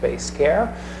evidence-based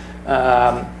care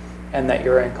and that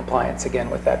you're in compliance, again,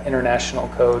 with that international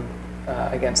code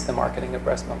against the marketing of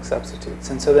breast milk substitutes.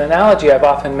 And so the analogy I've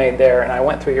often made there, and I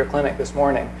went through your clinic this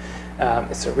morning,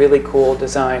 it's a really cool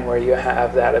design where you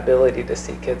have that ability to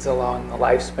see kids along the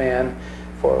lifespan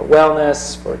for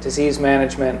wellness, for disease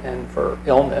management, and for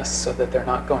illness, so that they're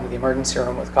not going to the emergency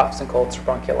room with coughs and colds or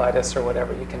bronchiolitis or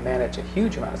whatever. You can manage a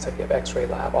huge amount of stuff. You have x-ray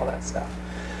lab, all that stuff.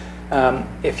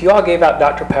 If you all gave out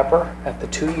Dr. Pepper at the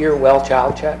 2-year well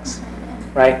child checks,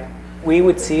 right, we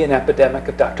would see an epidemic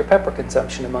of Dr. Pepper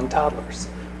consumption among toddlers.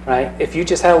 Right? If you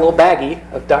just had a little baggie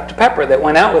of Dr. Pepper that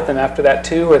went out with them after that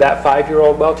 2 or that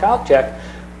 5-year-old well child check,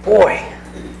 boy,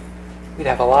 we'd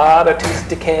have a lot of tooth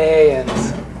decay and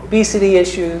some obesity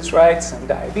issues, right? Some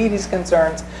diabetes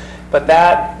concerns. But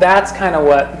that's kind of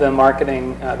what the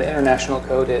marketing, the international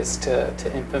code is to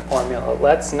infant formula.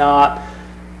 Let's not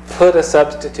put a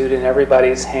substitute in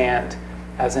everybody's hand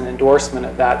as an endorsement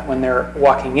of that when they're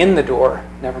walking in the door,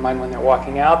 never mind when they're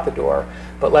walking out the door,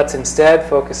 but let's instead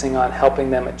focusing on helping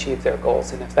them achieve their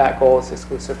goals. And if that goal is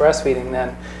exclusive breastfeeding,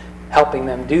 then helping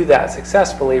them do that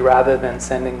successfully rather than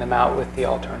sending them out with the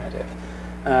alternative.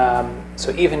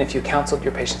 So even if you counseled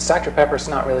your patients, Dr. Pepper's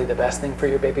not really the best thing for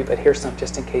your baby, but here's some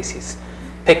just in case he's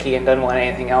picky and doesn't want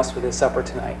anything else with his supper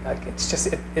tonight. Like it's just,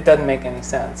 it doesn't make any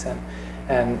sense.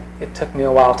 And it took me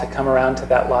a while to come around to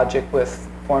that logic with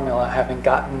formula, having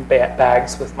gotten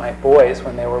bags with my boys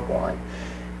when they were born,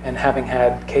 and having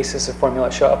had cases of formula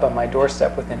show up on my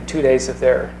doorstep within 2 days of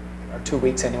their, or 2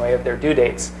 weeks anyway, of their due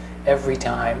dates every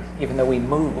time, even though we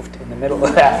moved in the middle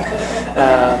of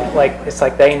that. Like it's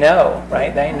like they know,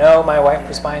 right? They know my wife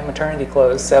was buying maternity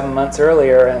clothes 7 months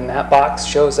earlier, and that box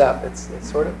shows up. It's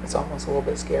almost a little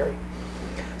bit scary.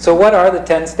 So what are the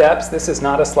 10 steps? This is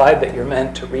not a slide that you're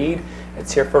meant to read.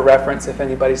 It's here for reference if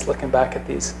anybody's looking back at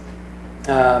these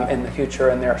in the future,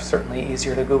 and they're certainly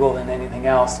easier to Google than anything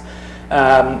else.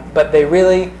 But they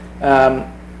really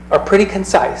are pretty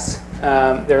concise.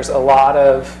 There's a lot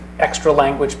of extra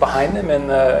language behind them in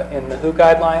the WHO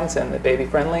guidelines and the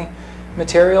baby-friendly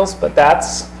materials, but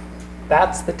that's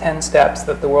the 10 steps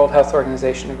that the World Health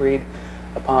Organization agreed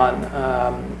upon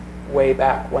way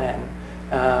back when.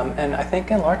 And I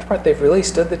think in large part they've really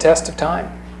stood the test of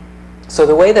time. So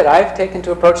the way that I've taken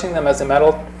to approaching them as a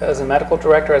medical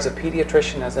director, as a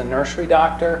pediatrician, as a nursery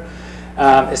doctor,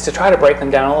 is to try to break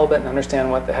them down a little bit and understand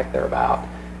what the heck they're about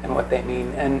and what they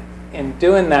mean. And in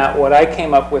doing that, what I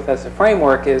came up with as a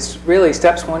framework is really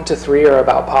steps 1 to 3 are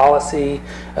about policy,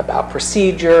 about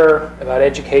procedure, about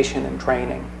education and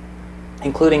training,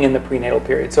 including in the prenatal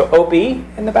period. So OB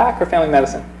in the back or family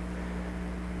medicine?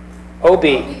 OB.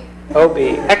 OB.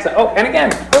 Excellent. Oh, and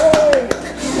again.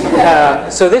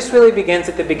 So this really begins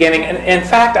at the beginning. And in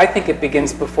fact, I think it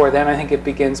begins before then. I think it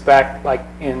begins back like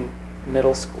in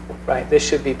middle school, right? This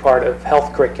should be part of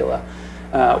health curricula.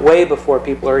 Way before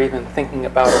people are even thinking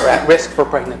about or at risk for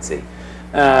pregnancy,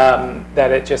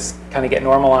 that it just kind of get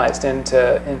normalized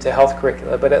into health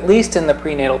curricula. But at least in the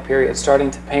prenatal period,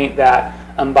 starting to paint that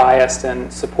unbiased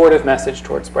and supportive message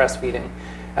towards breastfeeding,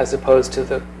 as opposed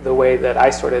to the way that I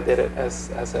sort of did it as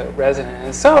a resident.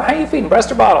 And so, how are you feeding,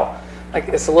 breast or bottle? Like,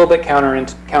 it's a little bit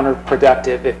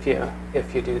counterproductive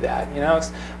if you do that. You know, it's,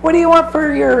 what do you want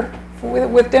for your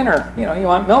with dinner? You know, you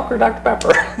want milk or Dr.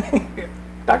 Pepper?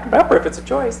 Dr. Pepper if it's a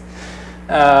choice.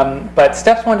 But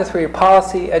steps 1 to 3 are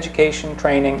policy, education,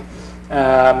 training,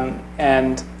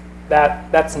 and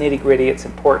that's nitty-gritty. It's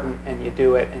important, and you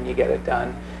do it, and you get it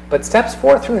done. But steps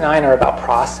 4 through 9 are about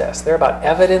process. They're about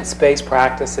evidence-based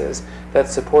practices that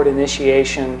support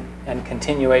initiation and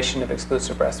continuation of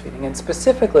exclusive breastfeeding, and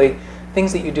specifically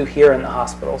things that you do here in the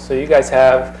hospital. So you guys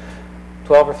have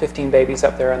 12 or 15 babies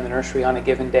up there in the nursery on a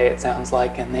given day, it sounds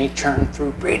like, and they churn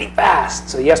through pretty fast.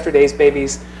 So yesterday's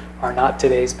babies are not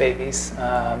today's babies.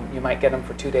 You might get them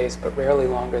for 2 days, but rarely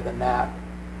longer than that.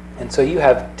 And so you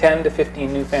have 10 to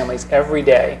 15 new families every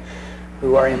day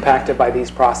who are impacted by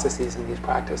these processes and these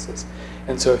practices.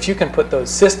 And so if you can put those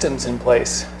systems in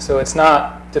place, so it's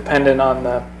not dependent on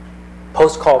the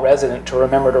post-call resident to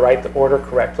remember to write the order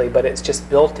correctly, but it's just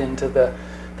built into the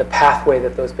pathway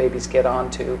that those babies get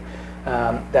onto,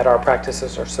 that our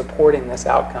practices are supporting this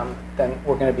outcome, then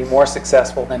we're going to be more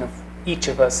successful than if each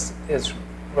of us is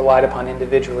relied upon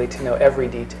individually to know every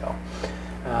detail.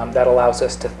 That allows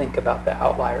us to think about the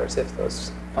outliers if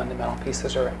those fundamental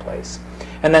pieces are in place.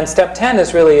 And then step 10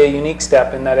 is really a unique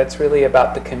step in that it's really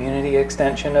about the community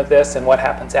extension of this and what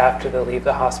happens after they leave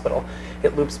the hospital.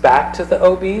 It loops back to the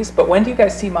OBs, but when do you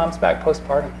guys see moms back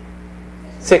postpartum?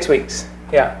 6 weeks,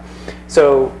 yeah.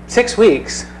 So 6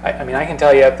 weeks, I mean, I can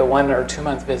tell you at the 1 or 2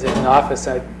 month visit in the office,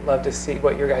 I'd love to see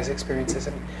what your guys' experience is.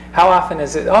 I mean, how often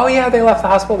is it, oh yeah, they left the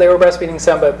hospital, they were breastfeeding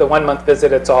some, but the 1 month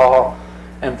visit, it's all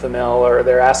Enfamil, or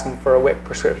they're asking for a WIC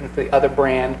prescription for the other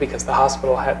brand because the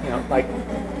hospital had, you know, like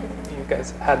you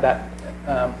guys had that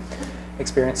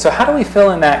experience. So how do we fill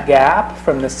in that gap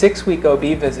from the 6-week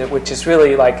OB visit, which is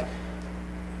really like,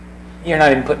 you're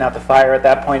not even putting out the fire at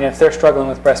that point. If they're struggling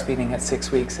with breastfeeding at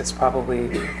 6 weeks, it's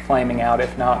probably flaming out,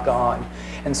 if not gone.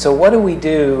 And so what do we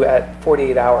do at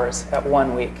 48 hours, at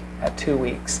 1 week, at 2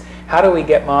 weeks? How do we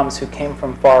get moms who came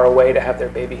from far away to have their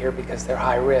baby here because they're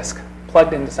high risk,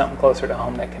 plugged into something closer to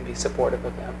home that can be supportive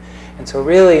of them? And so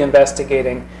really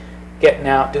investigating, getting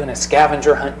out, doing a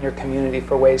scavenger hunt in your community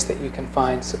for ways that you can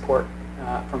find support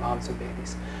for moms and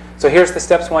babies. So here's the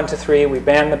steps 1 to 3. We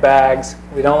ban the bags.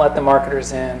 We don't let the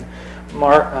marketers in.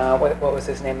 What was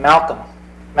his name? Malcolm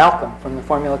from the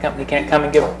formula company can't come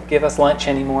and give us lunch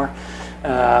anymore.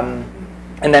 And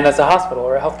then as a hospital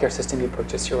or a healthcare system, you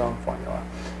purchase your own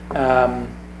formula.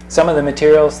 Some of the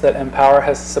materials that Empower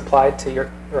has supplied to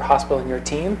your hospital and your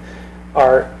team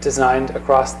are designed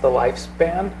across the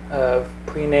lifespan of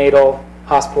prenatal,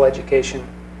 hospital education,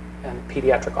 and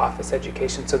pediatric office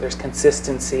education. So there's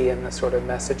consistency in the sort of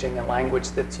messaging and language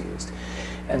that's used.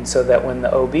 And so that when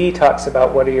the OB talks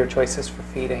about what are your choices for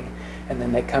feeding, and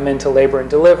then they come into labor and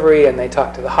delivery and they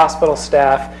talk to the hospital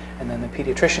staff, and then the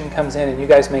pediatrician comes in and you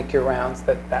guys make your rounds,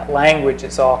 that language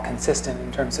is all consistent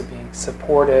in terms of being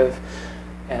supportive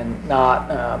and not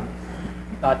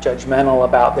judgmental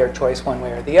about their choice one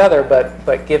way or the other,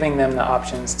 but giving them the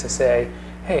options to say,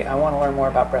 hey, I want to learn more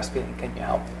about breastfeeding, can you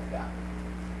help me with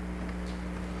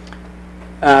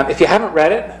that? If you haven't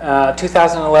read it,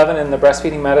 2011 in the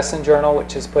Breastfeeding Medicine Journal,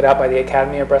 which is put out by the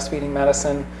Academy of Breastfeeding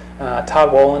Medicine, Todd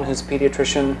Wolin, who's a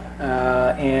pediatrician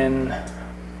in,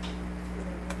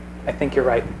 I think you're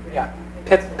right, yeah,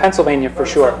 Pennsylvania for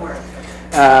sure,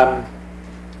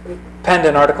 penned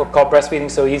an article called Breastfeeding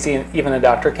So Easy and Even a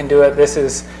Doctor Can Do It. This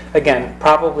is, again,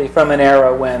 probably from an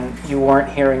era when you weren't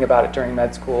hearing about it during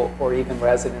med school or even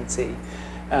residency.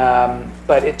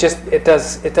 But it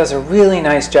does a really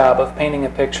nice job of painting a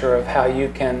picture of how you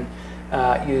can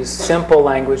use simple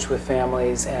language with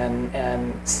families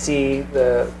and see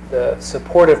the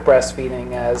supportive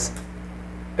breastfeeding as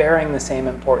bearing the same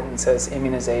importance as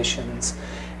immunizations,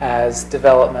 as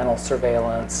developmental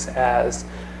surveillance, as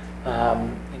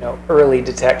early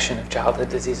detection of childhood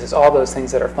diseases, all those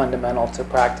things that are fundamental to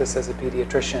practice as a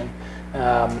pediatrician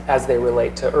as they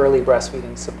relate to early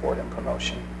breastfeeding support and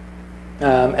promotion.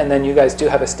 And then you guys do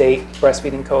have a state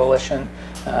breastfeeding coalition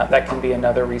that can be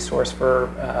another resource for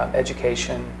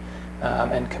education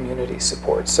and community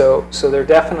support. So there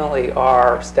definitely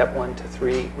are step 1 to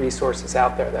 3 resources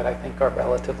out there that I think are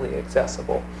relatively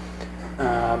accessible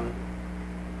and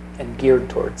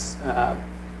geared towards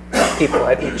people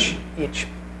at each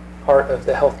part of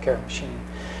the healthcare machine.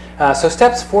 So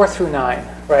steps 4 through 9,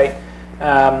 right?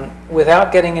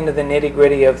 Without getting into the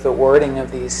nitty-gritty of the wording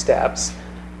of these steps,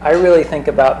 I really think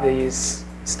about these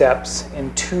steps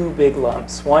in 2 big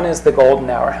lumps. One is the golden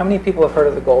hour. How many people have heard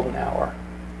of the golden hour?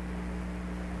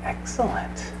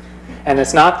 Excellent. And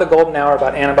it's not the golden hour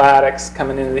about antibiotics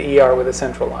coming into the ER with a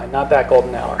central line. Not that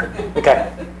golden hour.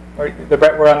 Okay. We're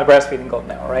on the breastfeeding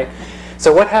golden hour, right?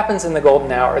 So what happens in the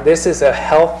golden hour? This is a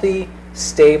healthy,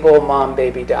 stable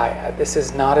mom-baby dyad. This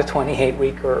is not a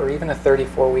 28-weeker or even a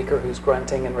 34-weeker who's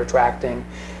grunting and retracting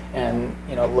and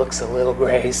looks a little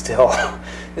gray still.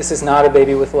 This is not a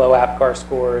baby with low APGAR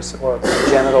scores or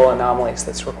congenital anomalies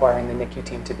that's requiring the NICU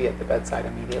team to be at the bedside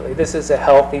immediately. This is a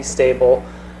healthy, stable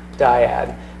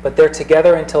dyad. But they're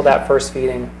together until that first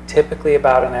feeding, typically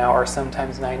about an hour,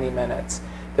 sometimes 90 minutes.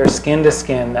 They're skin to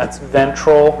skin. That's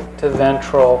ventral to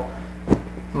ventral.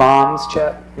 Mom's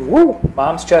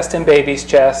chest and baby's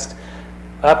chest.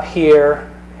 Up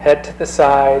here, head to the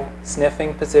side,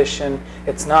 sniffing position.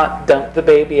 It's not dump the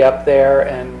baby up there.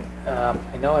 And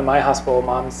I know in my hospital,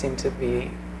 moms seem to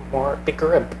be more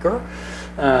bigger and bigger.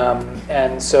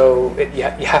 And so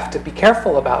you have to be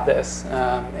careful about this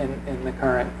in the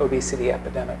current obesity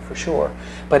epidemic for sure.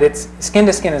 But it's skin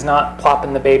to skin is not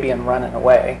plopping the baby and running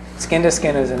away. Skin to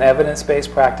skin is an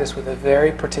evidence-based practice with a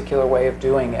very particular way of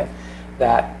doing it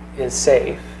that is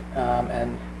safe.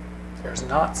 And there's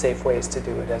not safe ways to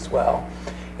do it as well.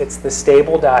 It's the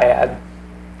stable dyad.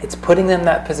 It's putting them in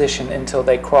that position until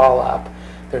they crawl up.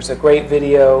 There's a great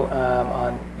video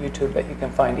on YouTube that you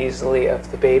can find easily of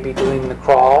the baby doing the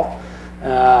crawl,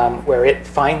 where it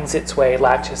finds its way,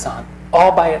 latches on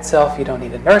all by itself. You don't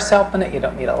need a nurse helping it. You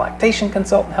don't need a lactation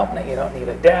consultant helping it. You don't need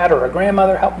a dad or a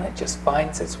grandmother helping it. It just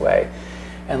finds its way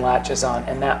and latches on.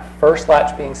 And that first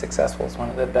latch being successful is one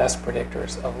of the best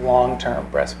predictors of long-term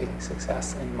breastfeeding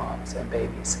success in moms and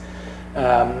babies.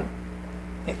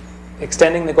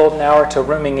 Extending the golden hour to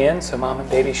rooming in, so mom and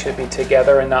baby should be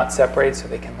together and not separated so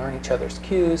they can learn each other's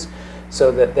cues,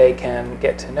 so that they can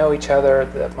get to know each other,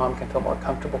 that mom can feel more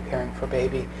comfortable caring for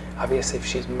baby. Obviously, if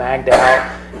she's magged out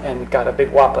and got a big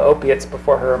whop of opiates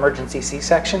before her emergency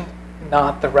C-section,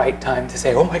 not the right time to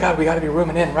say, oh my God, we gotta be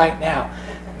rooming in right now.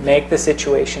 Make the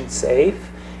situation safe,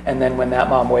 and then when that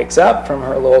mom wakes up from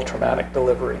her little traumatic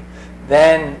delivery,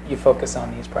 then you focus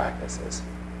on these practices.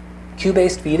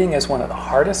 Cue-based feeding is one of the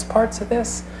hardest parts of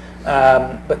this,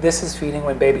 but this is feeding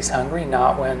when baby's hungry,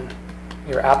 not when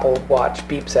your Apple Watch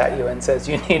beeps at you and says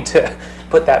you need to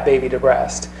put that baby to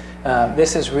breast.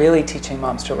 This is really teaching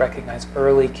moms to recognize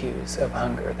early cues of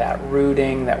hunger, that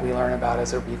rooting that we learn about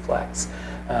as a reflex,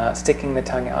 sticking the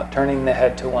tongue out, turning the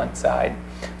head to one side,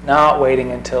 not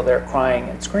waiting until they're crying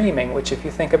and screaming, which if you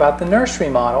think about the nursery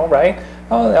model, right?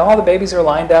 Oh, all the babies are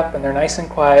lined up and they're nice and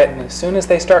quiet, and as soon as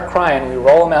they start crying, we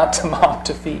roll them out to mom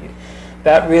to feed.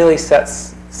 That really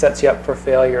sets you up for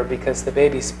failure because the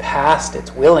baby's past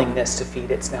its willingness to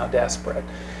feed, it's now desperate.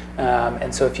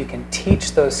 And so if you can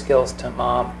teach those skills to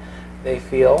mom, they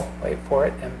feel, wait for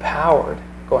it, empowered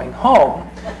going home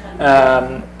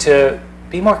to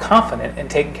be more confident in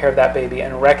taking care of that baby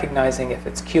and recognizing if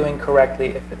it's cueing correctly,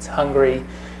 if it's hungry,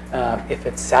 if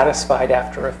it's satisfied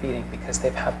after a feeding because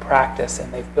they've had practice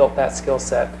and they've built that skill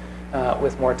set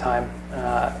with more time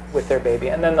with their baby.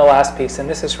 And then the last piece, and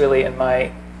this is really in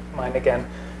my mind again,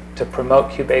 to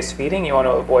promote cue-based feeding, you want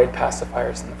to avoid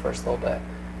pacifiers in the first little bit.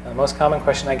 The most common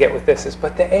question I get with this is,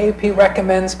 but the AAP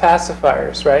recommends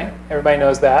pacifiers, right? Everybody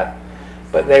knows that.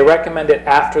 But they recommend it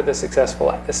after the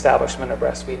successful establishment of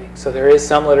breastfeeding. So there is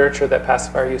some literature that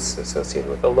pacifier use is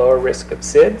associated with a lower risk of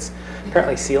SIDS.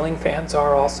 Apparently ceiling fans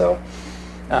are also.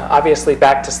 Obviously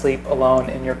back to sleep alone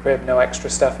in your crib, no extra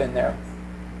stuff in there.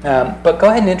 But go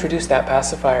ahead and introduce that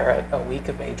pacifier at a week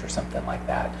of age or something like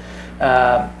that.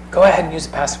 Go ahead and use a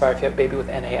pacifier if you have a baby with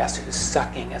NAS who's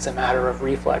sucking as a matter of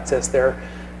reflex as they're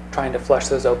trying to flush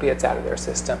those opiates out of their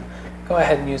system. Go go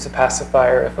ahead and use a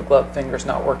pacifier if a gloved finger's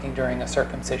not working during a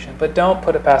circumcision. But don't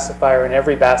put a pacifier in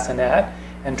every bassinet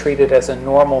and treat it as a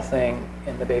normal thing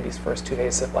in the baby's first 2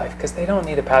 days of life, because they don't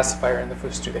need a pacifier in the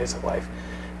first 2 days of life.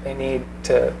 They need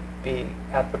to be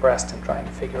at the breast and trying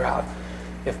to figure out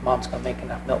if mom's going to make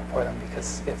enough milk for them,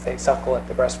 because if they suckle at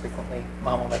the breast frequently,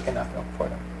 mom will make enough milk for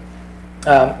them.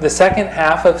 The second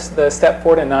half of the step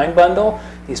 4 to 9 bundle,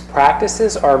 these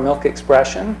practices are milk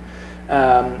expression.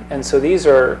 And so these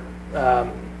are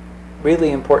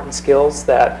really important skills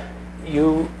that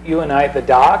you and I, the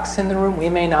docs in the room, we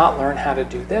may not learn how to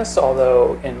do this,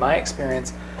 although in my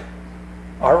experience,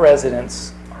 our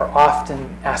residents are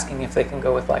often asking if they can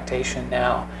go with lactation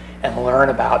now and learn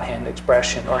about hand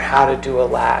expression or how to do a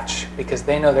latch, because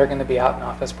they know they're going to be out in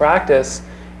office practice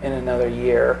in another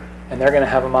year, and they're going to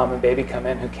have a mom and baby come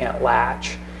in who can't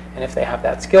latch. And if they have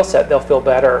that skill set, they'll feel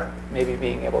better maybe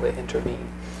being able to intervene.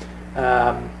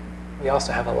 We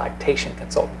also have a lactation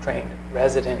consultant trained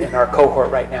resident in our cohort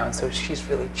right now, and so she's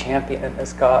really championing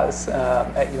this cause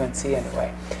at UNC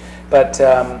anyway. But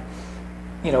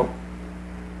you know,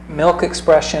 milk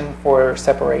expression for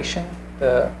separation,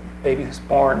 the baby who's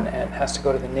born and has to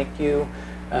go to the NICU,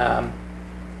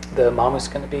 the mom is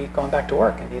going to be going back to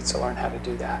work and needs to learn how to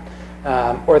do that.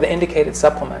 Or the indicated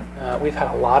supplement. We've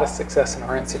had a lot of success in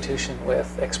our institution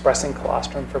with expressing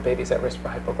colostrum for babies at risk for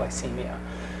hypoglycemia.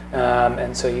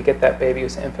 And so you get that baby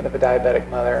who's an infant of a diabetic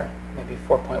mother, maybe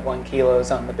 4.1 kilos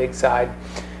on the big side.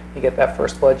 You get that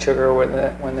first blood sugar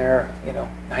when they're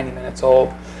 90 minutes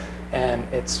old, and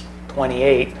it's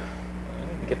 28. You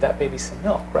give that baby some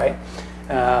milk, right?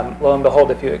 Lo and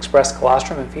behold, if you express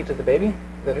colostrum and feed to the baby,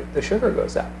 the sugar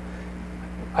goes up.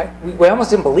 We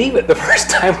almost didn't believe it the first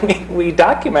time we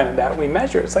documented that. We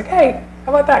measured. It's like, hey,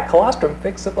 how about that? Colostrum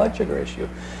fixed the blood sugar issue.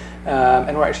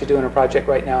 And we're actually doing a project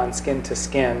right now on skin to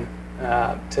skin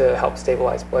to help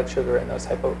stabilize blood sugar in those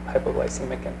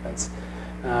hypoglycemic infants.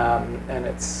 And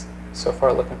it's so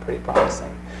far looking pretty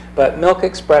promising. But milk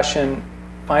expression,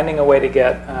 finding a way to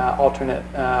get alternate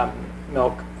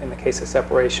milk in the case of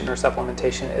separation or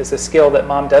supplementation, is a skill that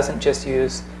mom doesn't just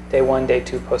use day 1, day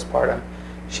 2 postpartum.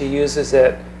 She uses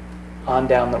it on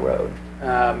down the road.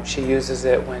 She uses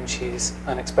it when she's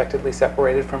unexpectedly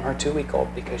separated from her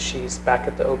 2-week-old because she's back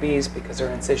at the OB's because her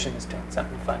incision is doing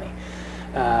something funny.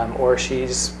 Or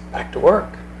she's back to work.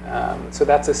 So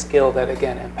that's a skill that,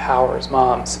 again, empowers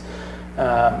moms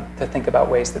to think about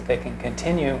ways that they can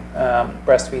continue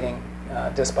breastfeeding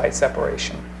despite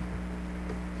separation.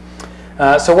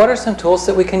 So what are some tools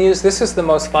that we can use? This is the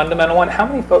most fundamental one. How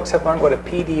many folks have learned what a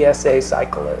PDSA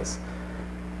cycle is?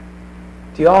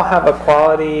 Do you all have a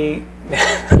quality...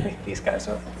 These guys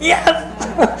are...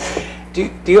 Yes! Do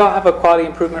you all have a quality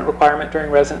improvement requirement during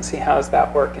residency? How does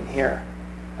that work in here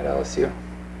at LSU?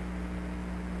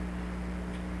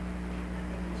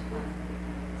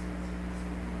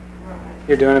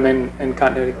 You're doing them in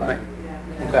continuity clinic?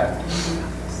 Okay.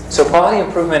 So quality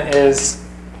improvement is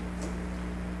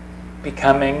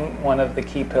becoming one of the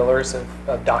key pillars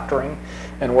of doctoring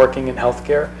and working in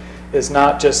healthcare, is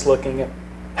not just looking at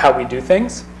how we do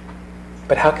things,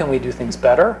 but how can we do things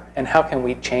better, and how can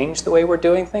we change the way we're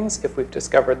doing things if we've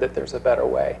discovered that there's a better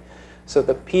way. So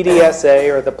the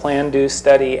PDSA, or the Plan, Do,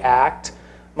 Study, Act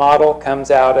model,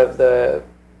 comes out of the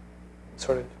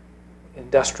sort of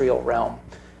industrial realm,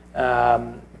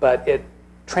 but it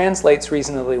translates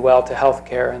reasonably well to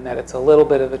healthcare in that it's a little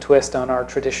bit of a twist on our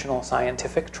traditional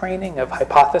scientific training of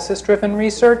hypothesis-driven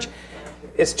research.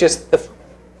 It's just the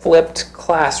flipped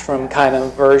classroom kind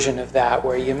of version of that,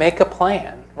 where you make a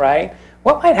plan, right?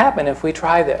 What might happen if we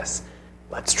try this?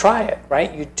 Let's try it,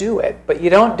 right? You do it, but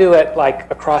you don't do it like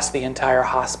across the entire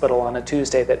hospital on a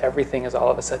Tuesday that everything is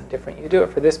all of a sudden different. You do it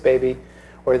for this baby,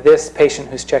 or this patient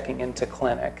who's checking into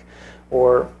clinic,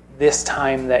 or this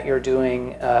time that you're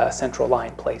doing central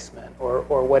line placement, or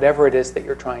whatever it is that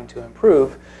you're trying to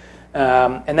improve.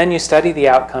 And then you study the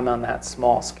outcome on that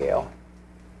small scale.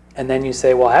 And then you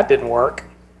say, well, that didn't work.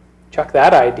 Chuck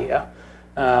that idea.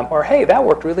 Or, hey, that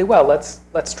worked really well.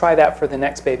 Let's try that for the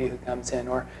next baby who comes in.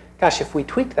 Or, gosh, if we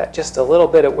tweaked that just a little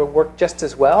bit, it would work just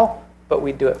as well, but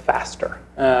we'd do it faster.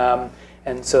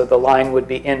 And so the line would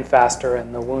be in faster,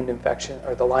 and the wound infection,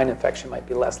 or the line infection, might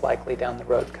be less likely down the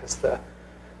road because the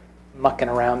mucking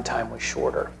around time was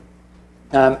shorter.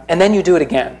 And then you do it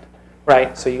again,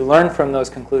 right? So you learn from those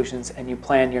conclusions and you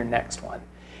plan your next one.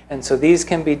 And so these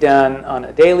can be done on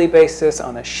a daily basis,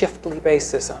 on a shiftly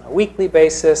basis, on a weekly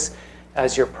basis.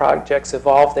 As your projects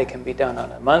evolve, they can be done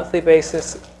on a monthly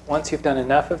basis. Once you've done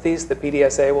enough of these, the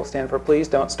PDSA will stand for please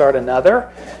don't start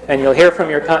another. And you'll hear from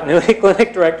your continuity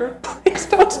clinic director, please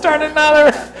don't start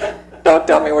another. Don't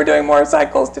tell me we're doing more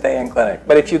cycles today in clinic.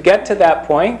 But if you get to that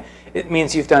point, it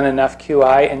means you've done enough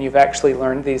QI and you've actually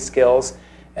learned these skills,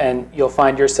 and you'll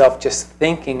find yourself just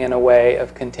thinking in a way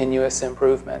of continuous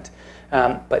improvement.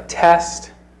 But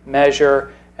test,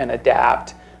 measure, and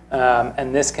adapt.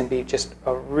 And this can be just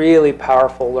a really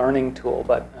powerful learning tool,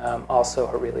 but also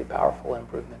a really powerful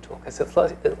improvement tool, because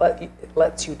it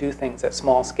lets you do things at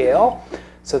small scale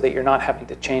so that you're not having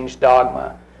to change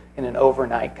dogma in an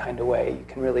overnight kind of way.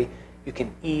 You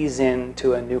can ease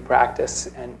into a new practice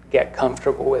and get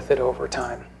comfortable with it over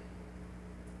time.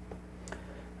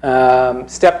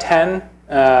 Step 10,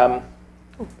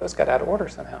 those got out of order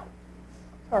somehow.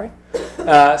 Sorry.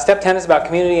 Step 10 is about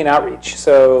community and outreach.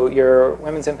 So your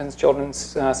women's, infants, children's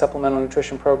supplemental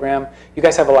nutrition program. You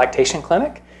guys have a lactation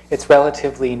clinic. It's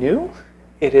relatively new.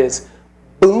 It is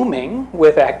booming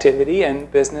with activity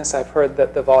and business. I've heard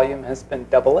that the volume has been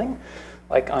doubling,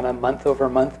 like on a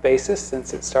month-over-month basis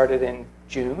since it started in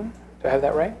June. Do I have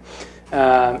that right?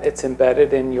 It's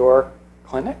embedded in your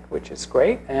clinic, which is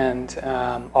great, and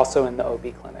also in the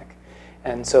OB clinic.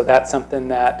 And so that's something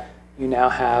that you now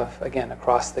have, again,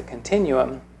 across the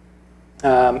continuum.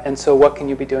 And so what can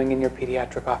you be doing in your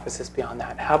pediatric offices beyond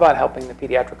that? How about helping the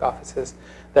pediatric offices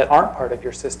that aren't part of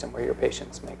your system where your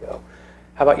patients may go?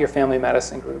 How about your family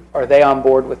medicine group? Are they on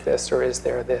board with this, or is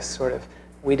there this sort of,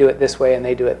 we do it this way and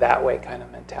they do it that way kind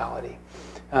of mentality?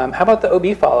 How about the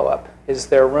OB follow-up? Is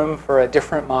there room for a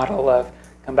different model of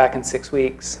come back in 6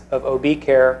 weeks of OB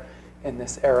care in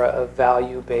this era of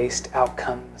value-based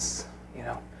outcomes,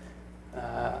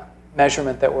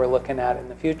 measurement that we're looking at in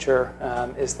the future?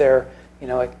 Is there,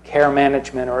 a care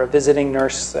management or a visiting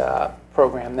nurse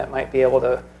program that might be able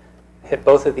to hit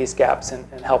both of these gaps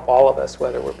and help all of us,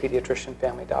 whether we're pediatrician,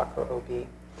 family doc, or OB?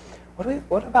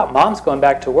 What about moms going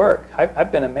back to work?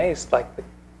 I've been amazed. Like,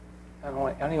 I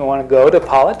don't even want to go to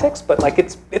politics, but like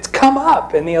it's come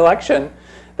up in the election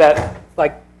that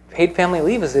like paid family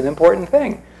leave is an important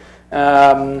thing.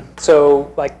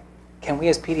 So like, can we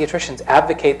as pediatricians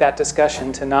advocate that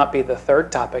discussion to not be the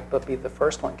third topic, but be the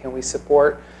first one? Can we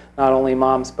support not only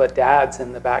moms, but dads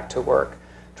in the back to work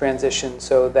transition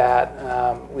so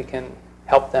that we can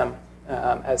help them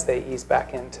as they ease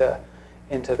back into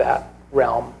that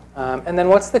realm? And then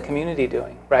what's the community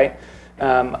doing, right?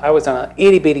 I was on an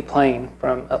itty-bitty plane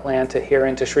from Atlanta here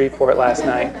into Shreveport last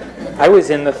night. I was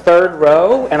in the third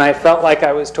row, and I felt like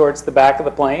I was towards the back of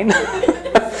the plane.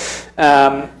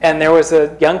 And there was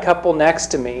a young couple next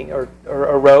to me, or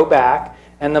a row back,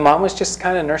 and the mom was just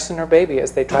kind of nursing her baby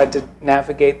as they tried to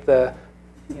navigate the,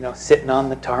 sitting on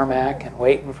the tarmac and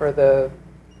waiting for the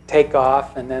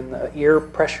takeoff, and then the ear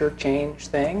pressure change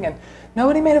thing, and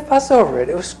nobody made a fuss over it.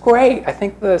 It was great. I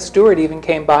think the steward even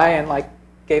came by and like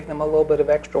gave them a little bit of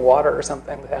extra water or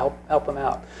something to help them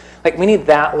out. Like, we need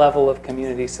that level of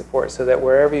community support so that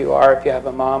wherever you are, if you have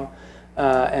a mom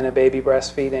and a baby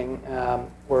breastfeeding,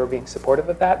 we're being supportive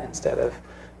of that instead of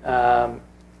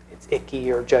it's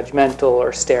icky or judgmental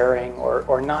or staring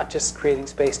or not just creating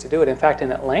space to do it. In fact,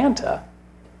 in Atlanta,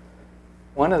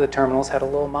 one of the terminals had a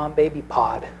little mom-baby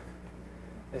pod,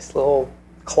 this little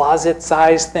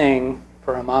closet-sized thing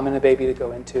for a mom and a baby to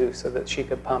go into so that she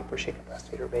could pump or she could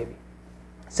breastfeed her baby.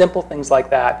 Simple things like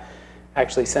that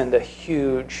actually send a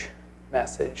huge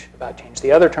message about change.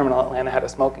 The other terminal in Atlanta had a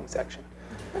smoking section.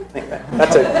 I think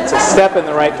that's a step in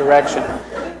the right direction.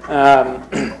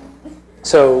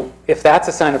 So if that's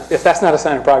not a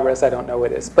sign of progress, I don't know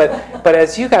what is. But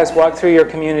as you guys walk through your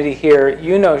community here,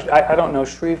 I don't know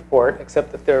Shreveport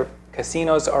except that their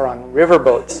casinos are on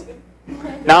riverboats,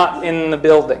 not in the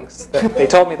buildings. They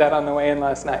told me that on the way in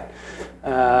last night.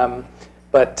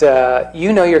 But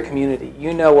you know your community.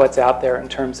 You know what's out there in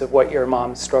terms of what your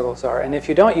mom's struggles are. And if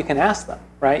you don't, you can ask them,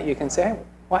 right? You can say,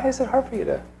 why is it hard for you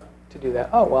to do that?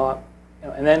 Oh, well,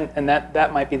 and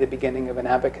that might be the beginning of an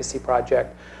advocacy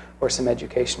project or some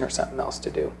education or something else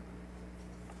to do.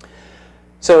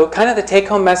 So kind of the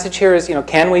take-home message here is,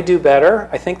 can we do better?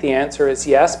 I think the answer is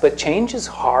yes, but change is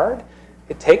hard.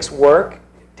 It takes work.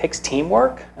 It takes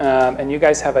teamwork. And you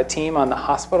guys have a team on the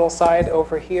hospital side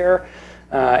over here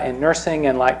in nursing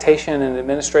and lactation and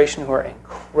administration who are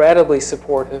incredibly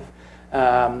supportive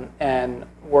and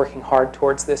working hard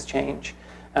towards this change.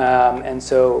 And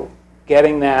so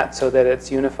getting that so that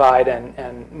it's unified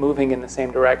and moving in the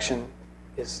same direction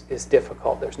is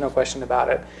difficult. There's no question about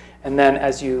it. And then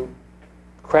as you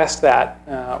crest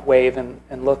that wave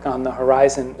and look on the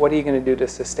horizon, what are you going to do to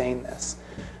sustain this?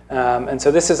 And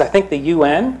so this is, I think, the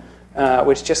UN,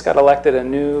 which just got elected a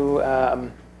new,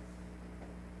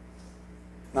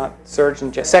 not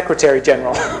Surgeon, Secretary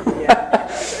General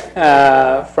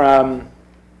from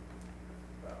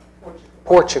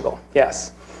Portugal,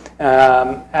 yes.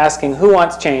 asking who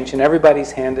wants change, and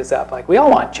everybody's hand is up. Like, we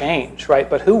all want change, right?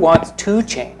 But who wants to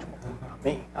change?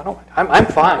 Me. I'm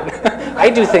fine. I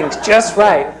do things just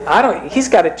right. He's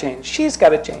got to change. She's got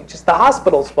to change. It's the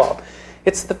hospital's fault.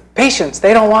 It's the patients.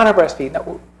 They don't want to breastfeed.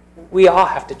 No, we all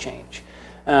have to change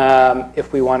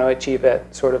if we want to achieve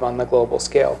it sort of on the global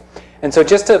scale. And so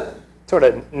just to sort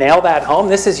of nail that home,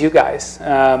 this is you guys.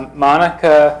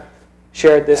 Monica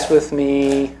shared this with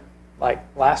me like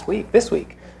this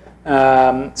week.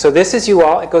 So this is you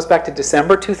all. It goes back to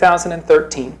December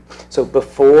 2013. So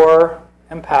before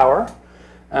Empower,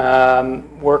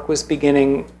 work was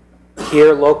beginning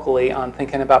here locally on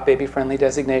thinking about baby-friendly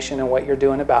designation and what you're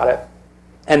doing about it.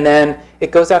 And then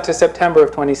it goes out to September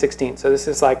of 2016. So this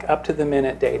is like up to the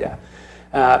minute data.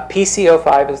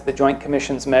 PCO5 is the Joint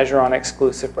Commission's measure on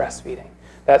exclusive breastfeeding.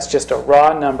 That's just a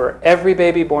raw number. Every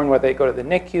baby born, whether they go to the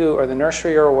NICU or the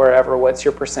nursery or wherever, what's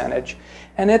your percentage?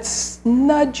 And it's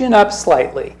nudging up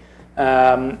slightly.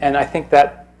 And I think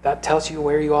that tells you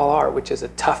where you all are, which is a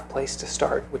tough place to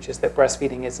start, which is that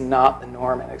breastfeeding is not the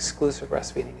norm and exclusive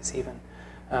breastfeeding is even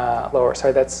lower.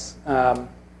 Sorry, that's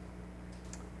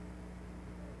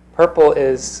purple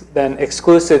is then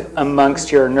exclusive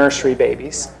amongst your nursery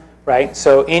babies, right?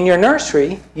 So in your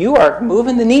nursery, you are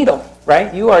moving the needle,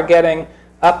 right? You are getting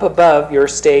up above your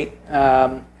state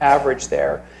average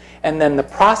there. And then the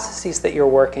processes that you're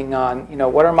working on,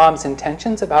 what are mom's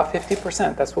intentions? About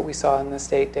 50%. That's what we saw in the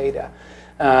state data.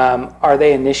 Are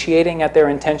they initiating at their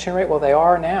intention rate? Well, they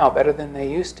are now, better than they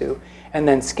used to. And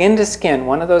then skin to skin,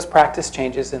 one of those practice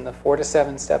changes in the 4 to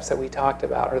 7 steps that we talked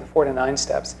about, or the 4 to 9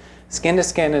 steps. Skin to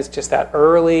skin is just that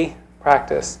early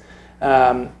practice.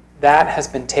 That has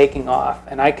been taking off.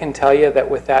 And I can tell you that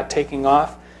with that taking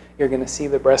off, you're going to see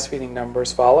the breastfeeding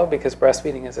numbers follow, because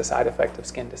breastfeeding is a side effect of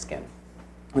skin to skin.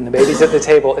 When the baby's at the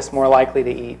table, it's more likely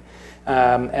to eat.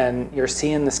 And you're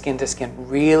seeing the skin to skin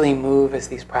really move as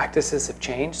these practices have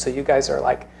changed. So you guys are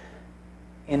like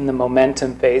in the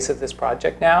momentum phase of this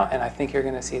project now, and I think you're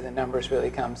going to see the numbers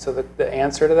really come. So the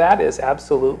answer to that is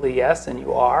absolutely yes, and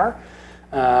you are.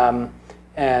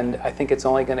 And I think it's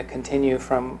only going to continue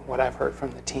from what I've heard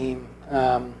from the team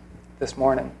this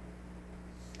morning.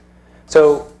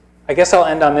 So I guess I'll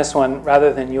end on this one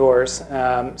rather than yours.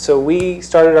 So we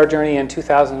started our journey in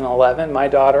 2011. My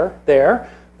daughter there,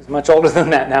 who's much older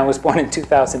than that now, was born in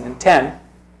 2010.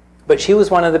 But she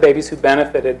was one of the babies who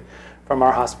benefited from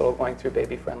our hospital going through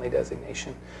baby-friendly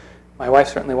designation. My wife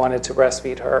certainly wanted to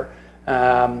breastfeed her.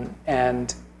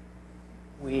 And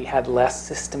we had less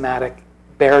systematic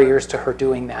barriers to her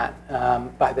doing that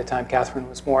by the time Catherine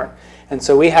was born. And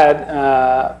so we had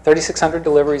 3,600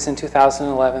 deliveries in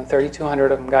 2011,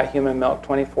 3,200 of them got human milk,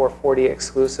 2,440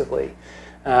 exclusively.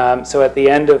 So at the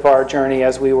end of our journey,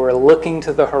 as we were looking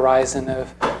to the horizon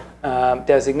of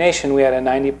designation, we had a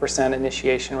 90%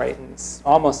 initiation rate and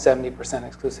almost 70%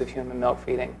 exclusive human milk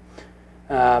feeding.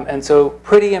 And so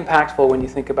pretty impactful when you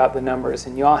think about the numbers.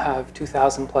 And you all have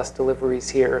 2,000 plus deliveries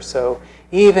here. So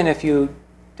even if you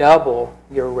double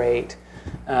your rate,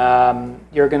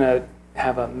 you're going to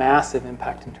have a massive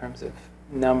impact in terms of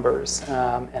numbers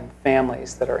and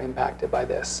families that are impacted by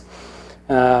this.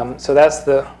 So that's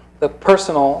the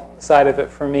personal side of it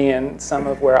for me and some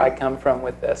of where I come from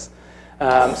with this.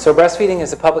 So breastfeeding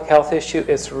is a public health issue.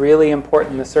 It's really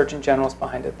important. The Surgeon General's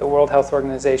behind it. The World Health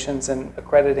Organizations and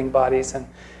accrediting bodies and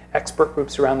expert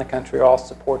groups around the country are all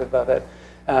supportive of it.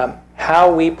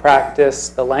 How we practice,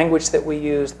 the language that we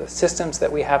use, the systems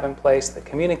that we have in place, the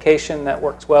communication that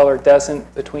works well or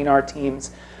doesn't between our teams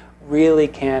really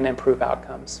can improve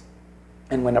outcomes.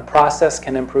 And when a process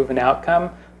can improve an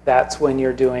outcome, that's when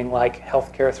you're doing like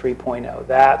healthcare 3.0.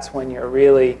 That's when you're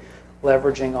really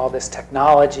leveraging all this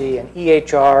technology and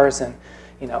EHRs and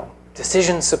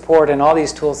decision support and all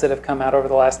these tools that have come out over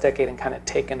the last decade and kind of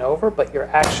taken over, but you're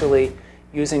actually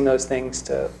using those things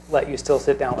to let you still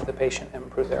sit down with the patient and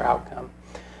improve their outcome.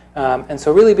 And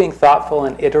so really being thoughtful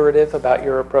and iterative about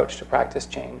your approach to practice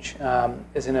change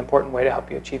is an important way to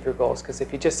help you achieve your goals. Because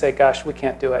if you just say, gosh, we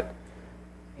can't do it,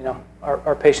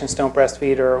 our patients don't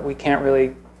breastfeed, or we can't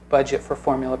really budget for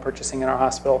formula purchasing in our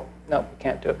hospital, no, we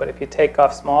can't do it. But if you take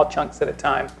off small chunks at a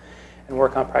time and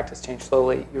work on practice change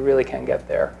slowly, you really can get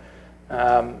there.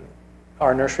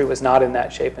 Our nursery was not in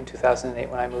that shape in 2008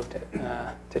 when I moved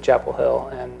to Chapel Hill,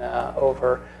 and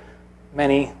over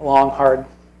many long, hard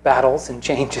battles and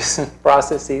changes and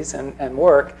processes and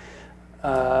work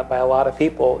by a lot of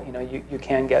people, you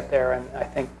can get there. And I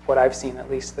think what I've seen, at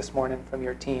least this morning from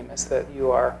your team, is that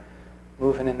you are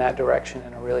moving in that direction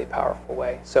in a really powerful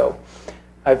way. So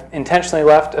I've intentionally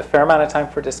left a fair amount of time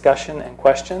for discussion and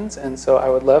questions, and so I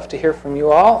would love to hear from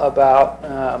you all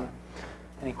about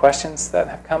Any questions that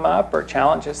have come up or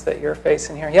challenges that you're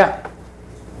facing here? Yeah.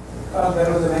 That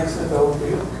was an excellent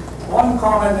overview. One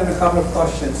comment and a couple of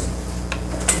questions.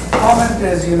 Comment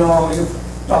is, you know, you've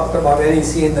talked about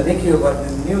NEC in the NICU, but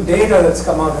the new data that's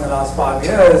come out in the last 5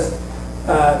 years,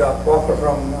 Dr. Walker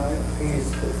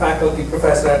he's a faculty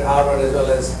professor at Harvard as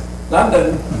well as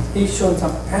London, he's shown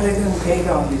some elegant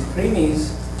data on these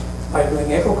preemies by doing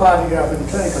echocardiogram and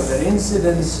clinical. The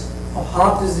incidence of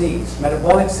heart disease,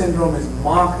 metabolic syndrome is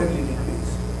markedly decreased.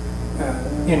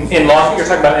 You're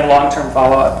talking about in long-term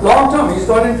follow-up? Long-term, he's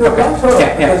got into a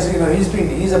long-term because, you know,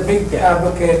 he's a big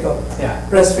advocate of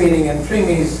breastfeeding and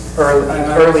preemies.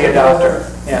 Early adopter.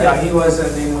 Yeah, he was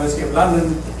at the University of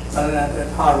London and at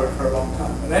Harvard for a long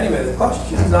time. But anyway, the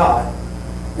questions are,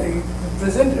 you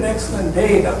presented excellent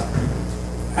data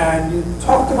and you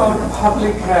talked about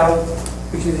public health,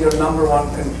 which is your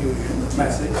 #1 conclusion,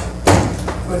 message.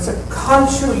 But it's a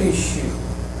cultural issue.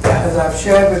 As I've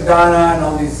shared with Dana and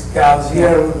all these gals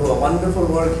here who do a wonderful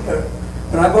work here.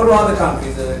 When I go to other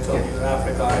countries, as I told you, in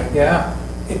Africa,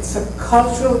 it's a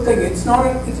cultural thing. It's not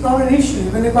an issue.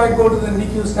 Even if I go to the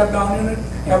NICU step-down unit,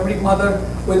 every mother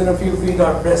within a few feet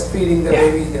are breastfeeding their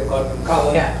babies. They've got them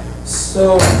covered.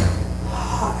 So,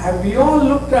 have you all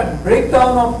looked at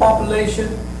breakdown of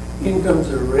population in terms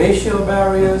of racial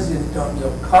barriers, in terms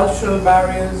of cultural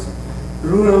barriers,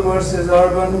 rural versus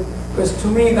urban? Because to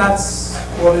me, that's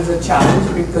what is a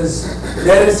challenge, because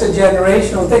there is a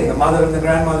generational thing. The mother and the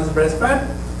grandmother's breastfed,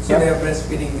 so they are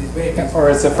breastfeeding these babies. Or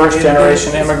it's a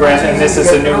first-generation immigrant, and this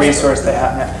is a new resource they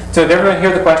have now. So did everyone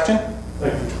hear the question?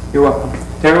 Thank you. You're welcome.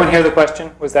 Did everyone hear the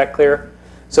question? Was that clear?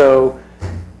 So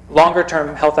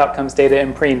longer-term health outcomes data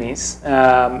in preemies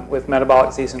with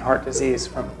metabolic disease and heart disease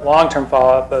from long-term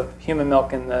follow-up of human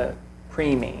milk in the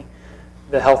preemie,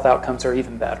 the health outcomes are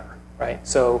even better, right?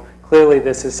 So clearly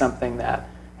this is something that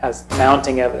has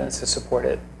mounting evidence to support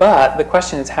it. But the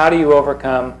question is, how do you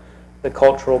overcome the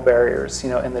cultural barriers? You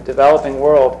know, in the developing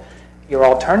world, your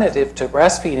alternative to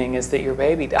breastfeeding is that your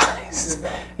baby dies.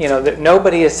 You know, that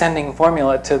nobody is sending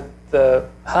formula to the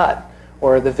hut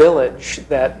or the village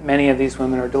that many of these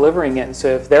women are delivering in. So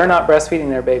if they're not breastfeeding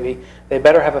their baby, they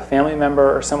better have a family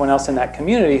member or someone else in that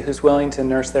community who's willing to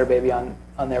nurse their baby on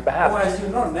their behalf. Well, as you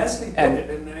know, Nestle did it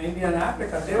in India and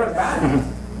Africa. They were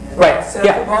banned. Right,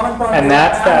 and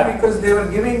that's that. Because they were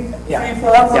giving free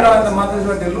formula and the mothers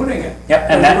were diluting it.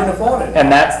 And couldn't afford it. And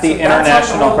that's the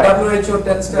international.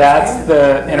 That's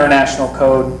the international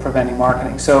code preventing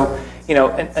marketing. So, you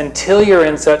know, until you're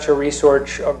in such a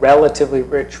relatively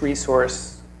rich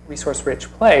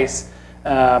resource-rich place,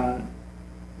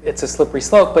 it's a slippery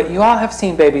slope. But you all have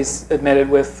seen babies admitted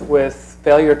with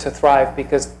failure to thrive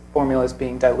because formula is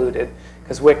being diluted,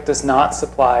 because WIC does not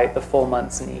supply the full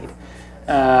month's need.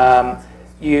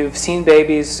 You've seen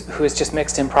babies who is just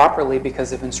mixed improperly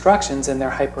because of instructions and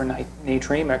they're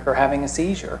hypernatremic or having a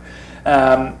seizure.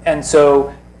 And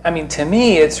so, I mean, to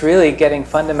me, it's really getting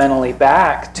fundamentally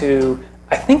back to,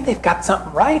 I think they've got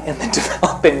something right in the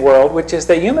developing world, which is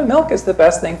that human milk is the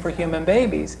best thing for human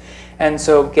babies. And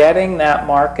so getting that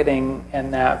marketing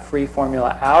and that free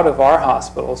formula out of our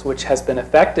hospitals, which has been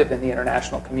effective in the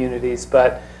international communities,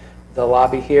 but the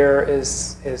lobby here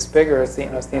is bigger. It's the,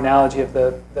 it's the analogy of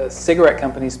the cigarette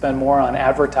companies spend more on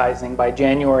advertising by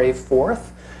January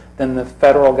 4th than the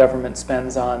federal government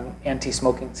spends on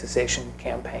anti-smoking cessation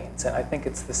campaigns. And I think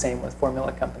it's the same with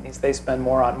formula companies. They spend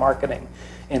more on marketing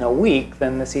in a week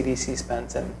than the CDC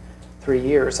spends in 3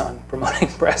 years on promoting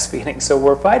breastfeeding. So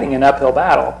we're fighting an uphill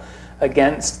battle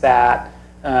against that.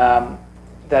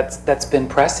 That's been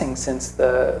pressing since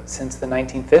the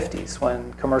 1950s,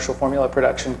 when commercial formula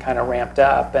production kind of ramped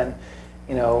up. And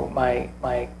you know, my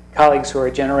colleagues who are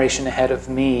a generation ahead of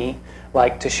me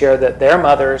like to share that their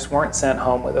mothers weren't sent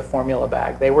home with a formula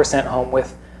bag. They were sent home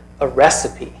with a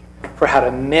recipe for how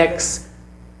to mix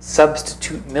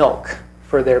substitute milk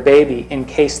for their baby in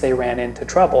case they ran into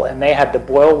trouble. And they had to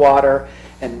boil water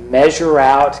and measure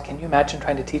out. Can you imagine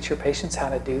trying to teach your patients how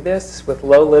to do this with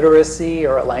low literacy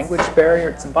or a language barrier?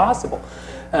 It's impossible.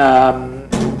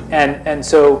 And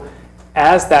so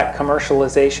as that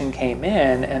commercialization came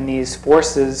in and these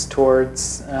forces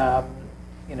towards,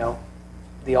 you know,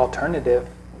 the alternative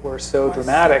were so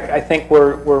dramatic, I think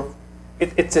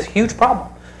it's a huge problem.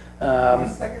 My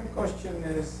second question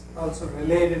is also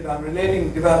related. I'm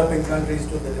relating developing countries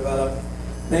to the developed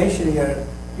nation here.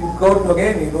 You go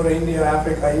to India,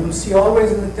 Africa, you will see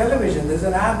always in the television, there's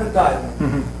an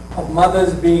advertisement of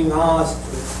mothers being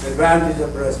asked the advantage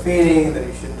of breastfeeding, that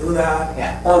you should do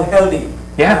that, all healthy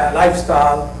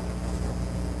lifestyle.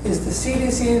 Is the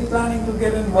CDC planning to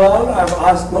get involved? I've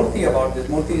asked Murthy about this.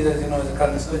 Murthy, as you know, is a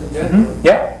current Surgeon General.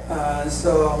 Yeah.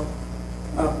 So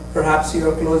perhaps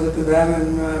you're closer to them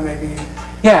and maybe.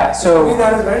 Yeah, so. To me,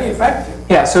 that is very effective.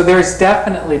 Yeah, so there's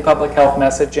definitely public health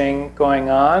messaging going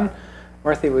on.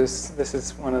 Murthy this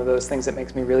is one of those things that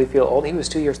makes me really feel old. He was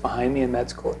 2 years behind me in med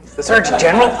school. He's the Surgeon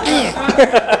General.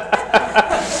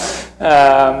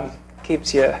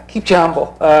 Keeps you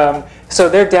humble. So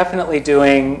they're definitely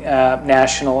doing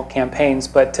national campaigns,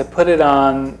 but to put it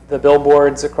on the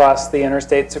billboards across the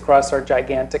interstates, across our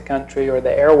gigantic country, or the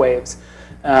airwaves,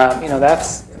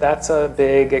 that's a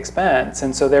big expense.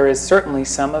 And so there is certainly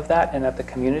some of that, and at the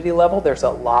community level, there's a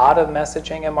lot of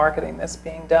messaging and marketing that's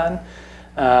being done.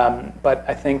 But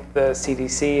I think the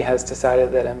CDC has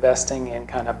decided that investing in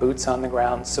kind of boots on the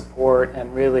ground support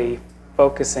and really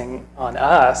focusing on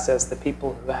us as the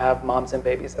people who have moms and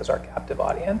babies as our captive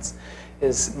audience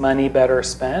is money better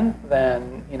spent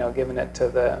than giving it to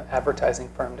the advertising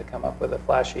firm to come up with a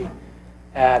flashy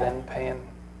ad and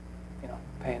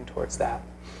paying towards that.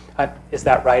 Is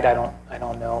that right? I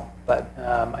don't know, but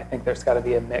I think there's got to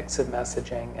be a mix of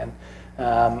messaging, and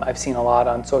I've seen a lot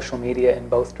on social media in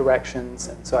both directions,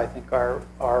 and so I think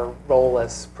our role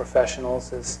as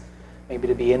professionals is maybe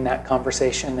to be in that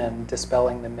conversation and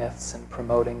dispelling the myths and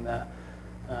promoting the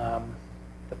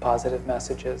positive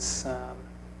messages.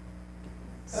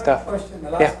 Stuff. The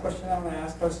last question I'm going to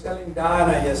ask. I was telling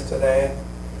Diana yesterday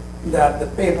that the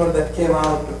paper that came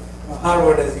out of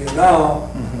Harvard, as you know,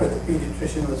 where the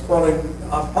pediatrician was following,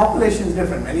 our population is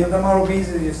different. Many of them are obese,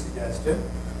 as you suggested.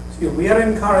 So we are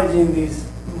encouraging these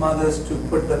mothers to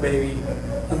put the baby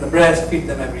on the breast, feed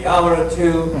them every hour or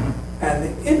two. And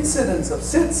the incidence of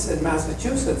SIDS in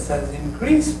Massachusetts has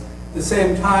increased at the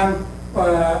same time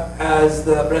as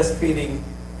the breastfeeding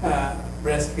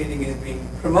is being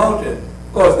promoted.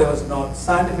 Of course, there was no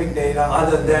scientific data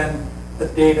other than the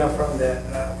data from the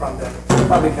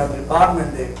public health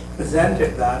department. They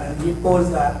presented that, and he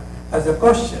posed that as a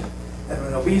question. That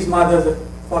when obese mothers are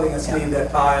falling asleep, they're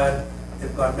tired,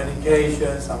 they've got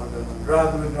medication, some of them on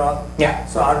drug withdrawal. Yeah.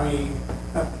 So are we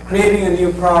creating a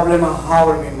new problem, or how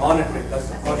are we monitoring? That's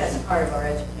the question. I think that's part of our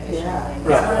education. Yeah. One of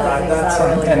Right. the things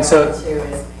I really And go so- into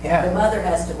is the mother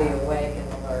has to be awake and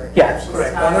alert. Yeah. If she's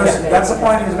Correct. tired, That's the maybe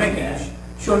point he was that's making. okay.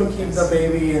 Shouldn't keep the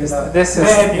baby in the This is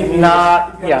bed if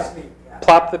not, you're yeah. asleep.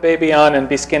 Plop the baby on and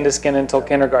be skin to skin until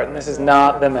kindergarten. This is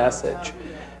not the message.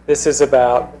 This is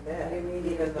about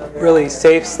really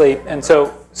safe sleep. And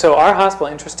so our hospital,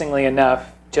 interestingly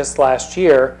enough, just last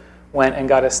year went and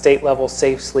got a state level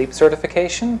safe sleep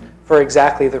certification for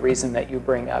exactly the reason that you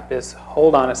bring up is,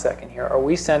 hold on a second here, are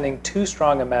we sending too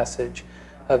strong a message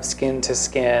of skin to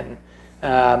skin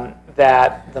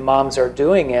that the moms are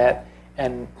doing it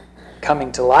and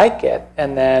coming to like it,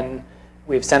 and then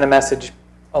we've sent a message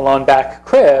alone back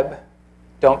crib,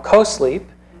 don't co-sleep,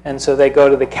 and so they go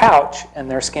to the couch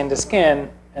and they're skin to skin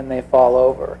and they fall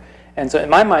over. And so in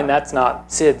my mind, that's not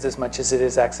SIDS as much as it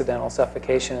is accidental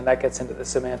suffocation, and that gets into the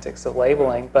semantics of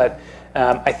labeling. But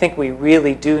I think we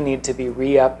really do need to be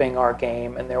re-upping our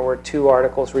game, and there were 2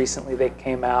 articles recently that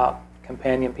came out,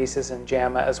 companion pieces in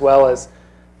JAMA, as well as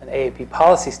an AAP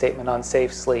policy statement on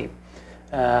safe sleep,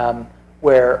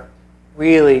 where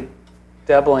really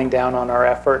doubling down on our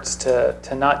efforts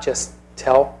to not just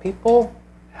tell people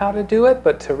how to do it,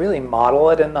 but to really model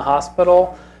it in the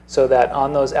hospital, so that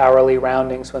on those hourly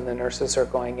roundings when the nurses are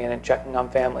going in and checking on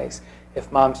families, if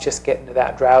mom's just get into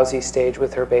that drowsy stage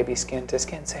with her baby skin to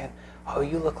skin saying, oh,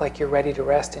 you look like you're ready to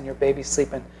rest and your baby's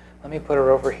sleeping, let me put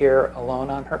her over here alone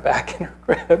on her back in her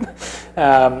crib,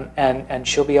 and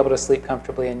she'll be able to sleep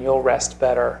comfortably and you'll rest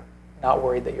better, not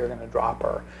worried that you're going to drop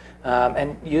her.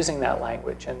 And using that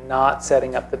language and not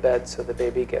setting up the bed so the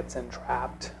baby gets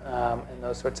entrapped and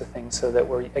those sorts of things, so that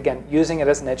we're, again, using it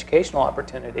as an educational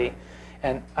opportunity.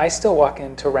 And I still walk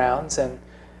into rounds, and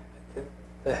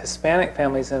the Hispanic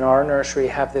families in our nursery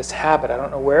have this habit, I don't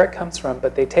know where it comes from,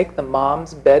 but they take the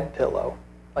mom's bed pillow,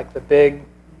 like the big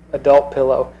adult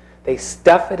pillow, they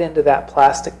stuff it into that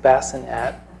plastic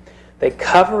bassinet, they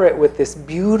cover it with this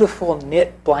beautiful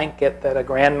knit blanket that a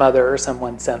grandmother or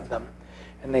someone sent them,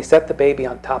 and they set the baby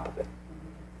on top of it.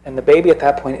 And the baby at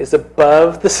that point is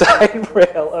above the side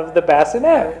rail of the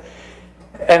bassinet.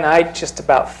 And I just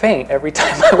about faint every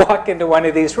time I walk into one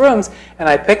of these rooms, and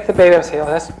I pick the baby up and say, oh,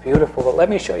 that's beautiful, but let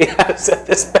me show you how to set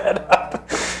this bed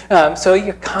up. So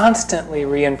you're constantly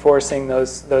reinforcing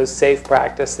those safe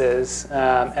practices,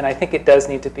 and I think it does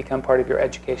need to become part of your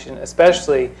education,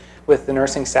 especially with the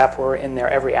nursing staff who are in there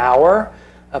every hour,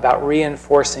 about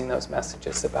reinforcing those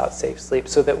messages about safe sleep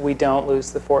so that we don't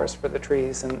lose the forest for the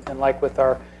trees, and like with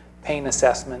our pain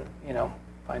assessment,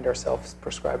 find ourselves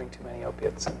prescribing too many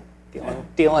opiates and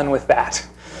dealing with that.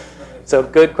 So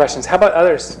good questions. How about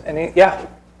others? Any? Yeah.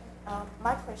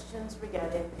 My question's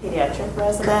regarding pediatric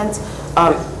residents.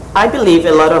 I believe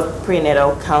a lot of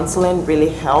prenatal counseling really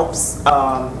helps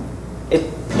if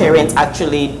parents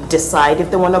actually decide if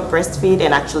they want to breastfeed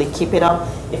and actually keep it up.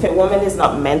 If a woman is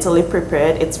not mentally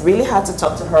prepared, it's really hard to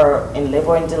talk to her in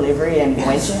labor and delivery and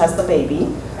when she has the baby.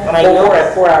 And I know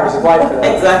at 4 hours of life for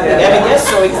that. exactly. I mean, they're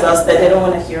so exhausted, they don't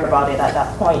want to hear about it at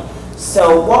that point.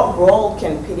 So what role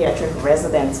can pediatric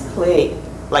residents play,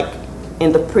 like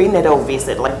in the prenatal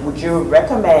visit? Like, would you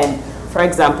recommend, for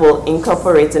example,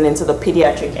 incorporating into the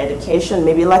pediatric education,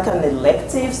 maybe like an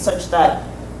elective, such that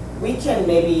we can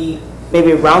maybe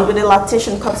round with the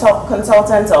lactation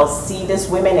consultants or see these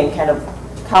women and kind of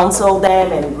counsel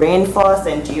them and reinforce?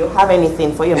 And do you have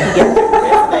anything for your pediatric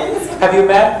residents? Have you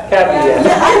met Kathy yet?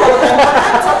 Yeah, I know them.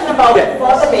 I'm talking about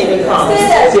before the baby comes.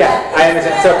 Yeah, I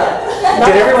understand. So,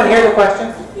 did everyone hear the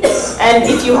question? And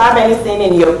if you have anything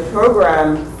in your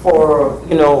program for,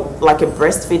 you know, like a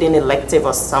breastfeeding elective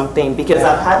or something, because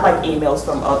I've had like emails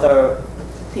from other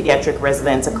pediatric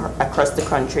residents across the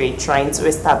country trying to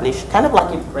establish kind of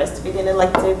like a breastfeeding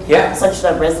elective, such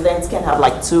that residents can have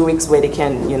like 2 weeks where they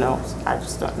can, you know, I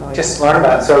just don't know. Just learn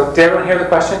about it. So, did everyone hear the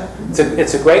question?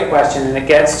 It's a great question, and it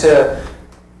gets to,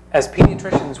 as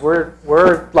pediatricians,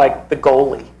 we're like the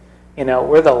goalie. You know,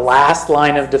 we're the last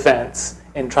line of defense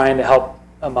in trying to help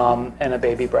a mom and a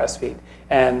baby breastfeed.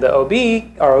 And the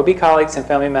our OB colleagues in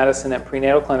family medicine at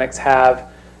prenatal clinics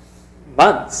have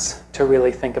months to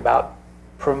really think about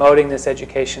promoting this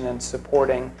education and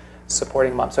supporting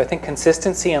moms. So I think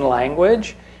consistency in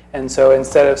language, and so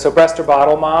instead of, breast or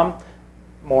bottle mom,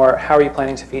 more how are you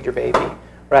planning to feed your baby,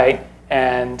 right?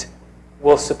 And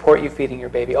we'll support you feeding your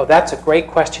baby. Oh, that's a great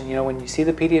question. You know, when you see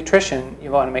the pediatrician, you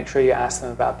want to make sure you ask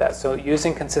them about that. So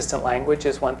using consistent language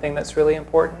is one thing that's really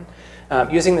important.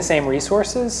 Using the same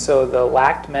resources, so the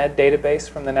LACT-Med database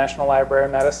from the National Library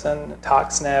of Medicine,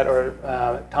 ToxNet,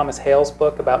 or Thomas Hale's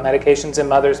book about medications in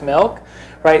mother's milk,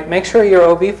 right? Make sure your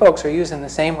OB folks are using the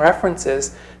same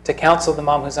references to counsel the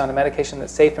mom who's on a medication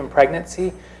that's safe in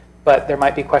pregnancy, but there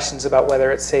might be questions about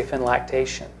whether it's safe in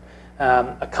lactation.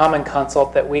 A common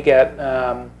consult that we get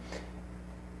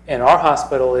in our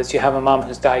hospital is you have a mom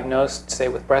who's diagnosed, say,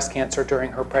 with breast cancer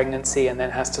during her pregnancy and then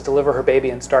has to deliver her baby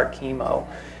and start chemo.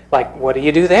 Like, what do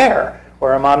you do there?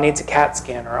 Or a mom needs a CAT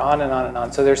scan, or on and on and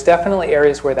on. So there's definitely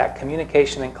areas where that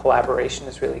communication and collaboration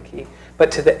is really key.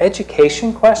 But to the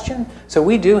education question, so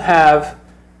we do have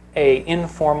a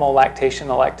informal lactation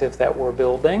elective that we're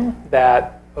building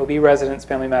that OB residents,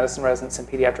 family medicine residents, and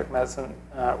pediatric medicine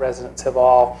residents have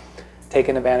all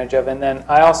taken advantage of. And then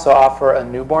I also offer a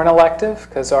newborn elective,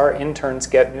 because our interns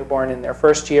get newborn in their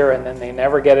first year and then they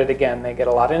never get it again. They get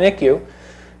a lot of NICU,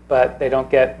 but they don't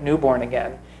get newborn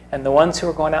again. And the ones who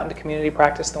are going out into community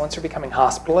practice, the ones who are becoming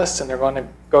hospitalists and they're going to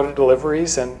go to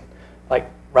deliveries and like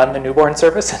run the newborn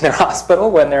service in their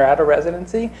hospital when they're out of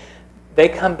residency, they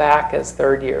come back as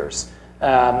third years.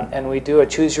 And we do a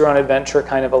choose your own adventure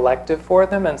kind of elective for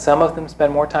them, and some of them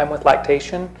spend more time with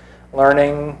lactation,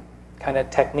 learning kind of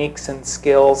techniques and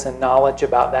skills and knowledge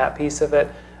about that piece of it.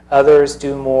 Others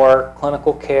do more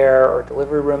clinical care or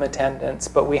delivery room attendance,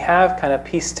 but we have kind of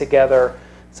pieced together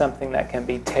something that can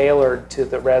be tailored to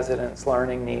the residents'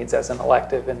 learning needs as an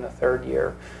elective in the third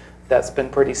year. That's been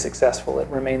pretty successful. It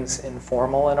remains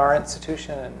informal in our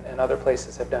institution, and other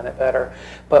places have done it better.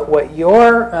 But what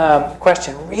your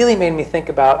question really made me think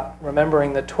about,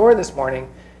 remembering the tour this morning,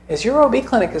 is your OB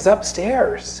clinic is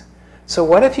upstairs. So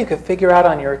what if you could figure out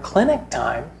on your clinic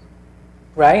time,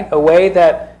 right, a way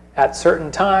that at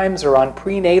certain times or on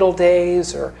prenatal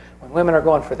days or when women are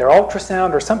going for their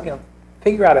ultrasound or something, you know,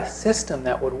 figure out a system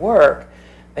that would work,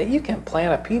 that you can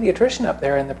plan a pediatrician up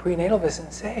there in the prenatal visit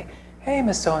and say, hey,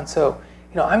 Miss So-and-so,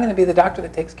 you know, I'm going to be the doctor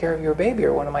that takes care of your baby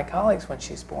or one of my colleagues when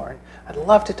she's born. I'd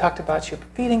love to talk about your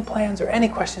feeding plans or any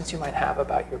questions you might have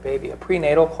about your baby. A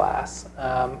prenatal class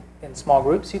in small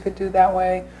groups you could do that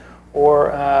way,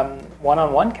 or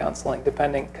one-on-one counseling,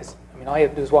 depending, because I mean, all you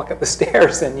have to do is walk up the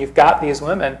stairs and you've got these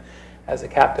women as a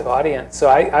captive audience. So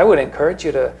I would encourage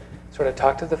you to sort of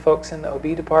talk to the folks in the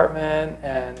OB department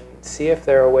and see if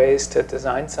there are ways to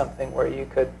design something where you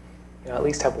could, you know, at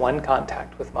least have one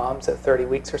contact with moms at 30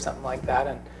 weeks or something like that,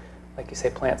 and like you say,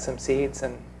 plant some seeds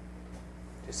and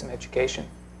do some education.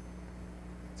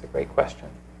 It's a great question.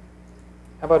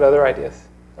 How about other ideas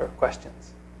or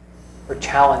questions or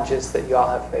challenges that you all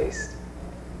have faced?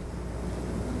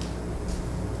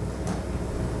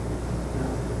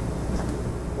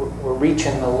 We're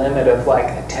reaching the limit of like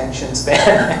attention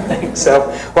span, I think. So,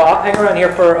 well, I'll hang around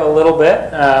here for a little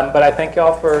bit, but I thank you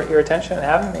all for your attention and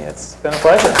having me. It's been a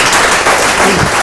pleasure.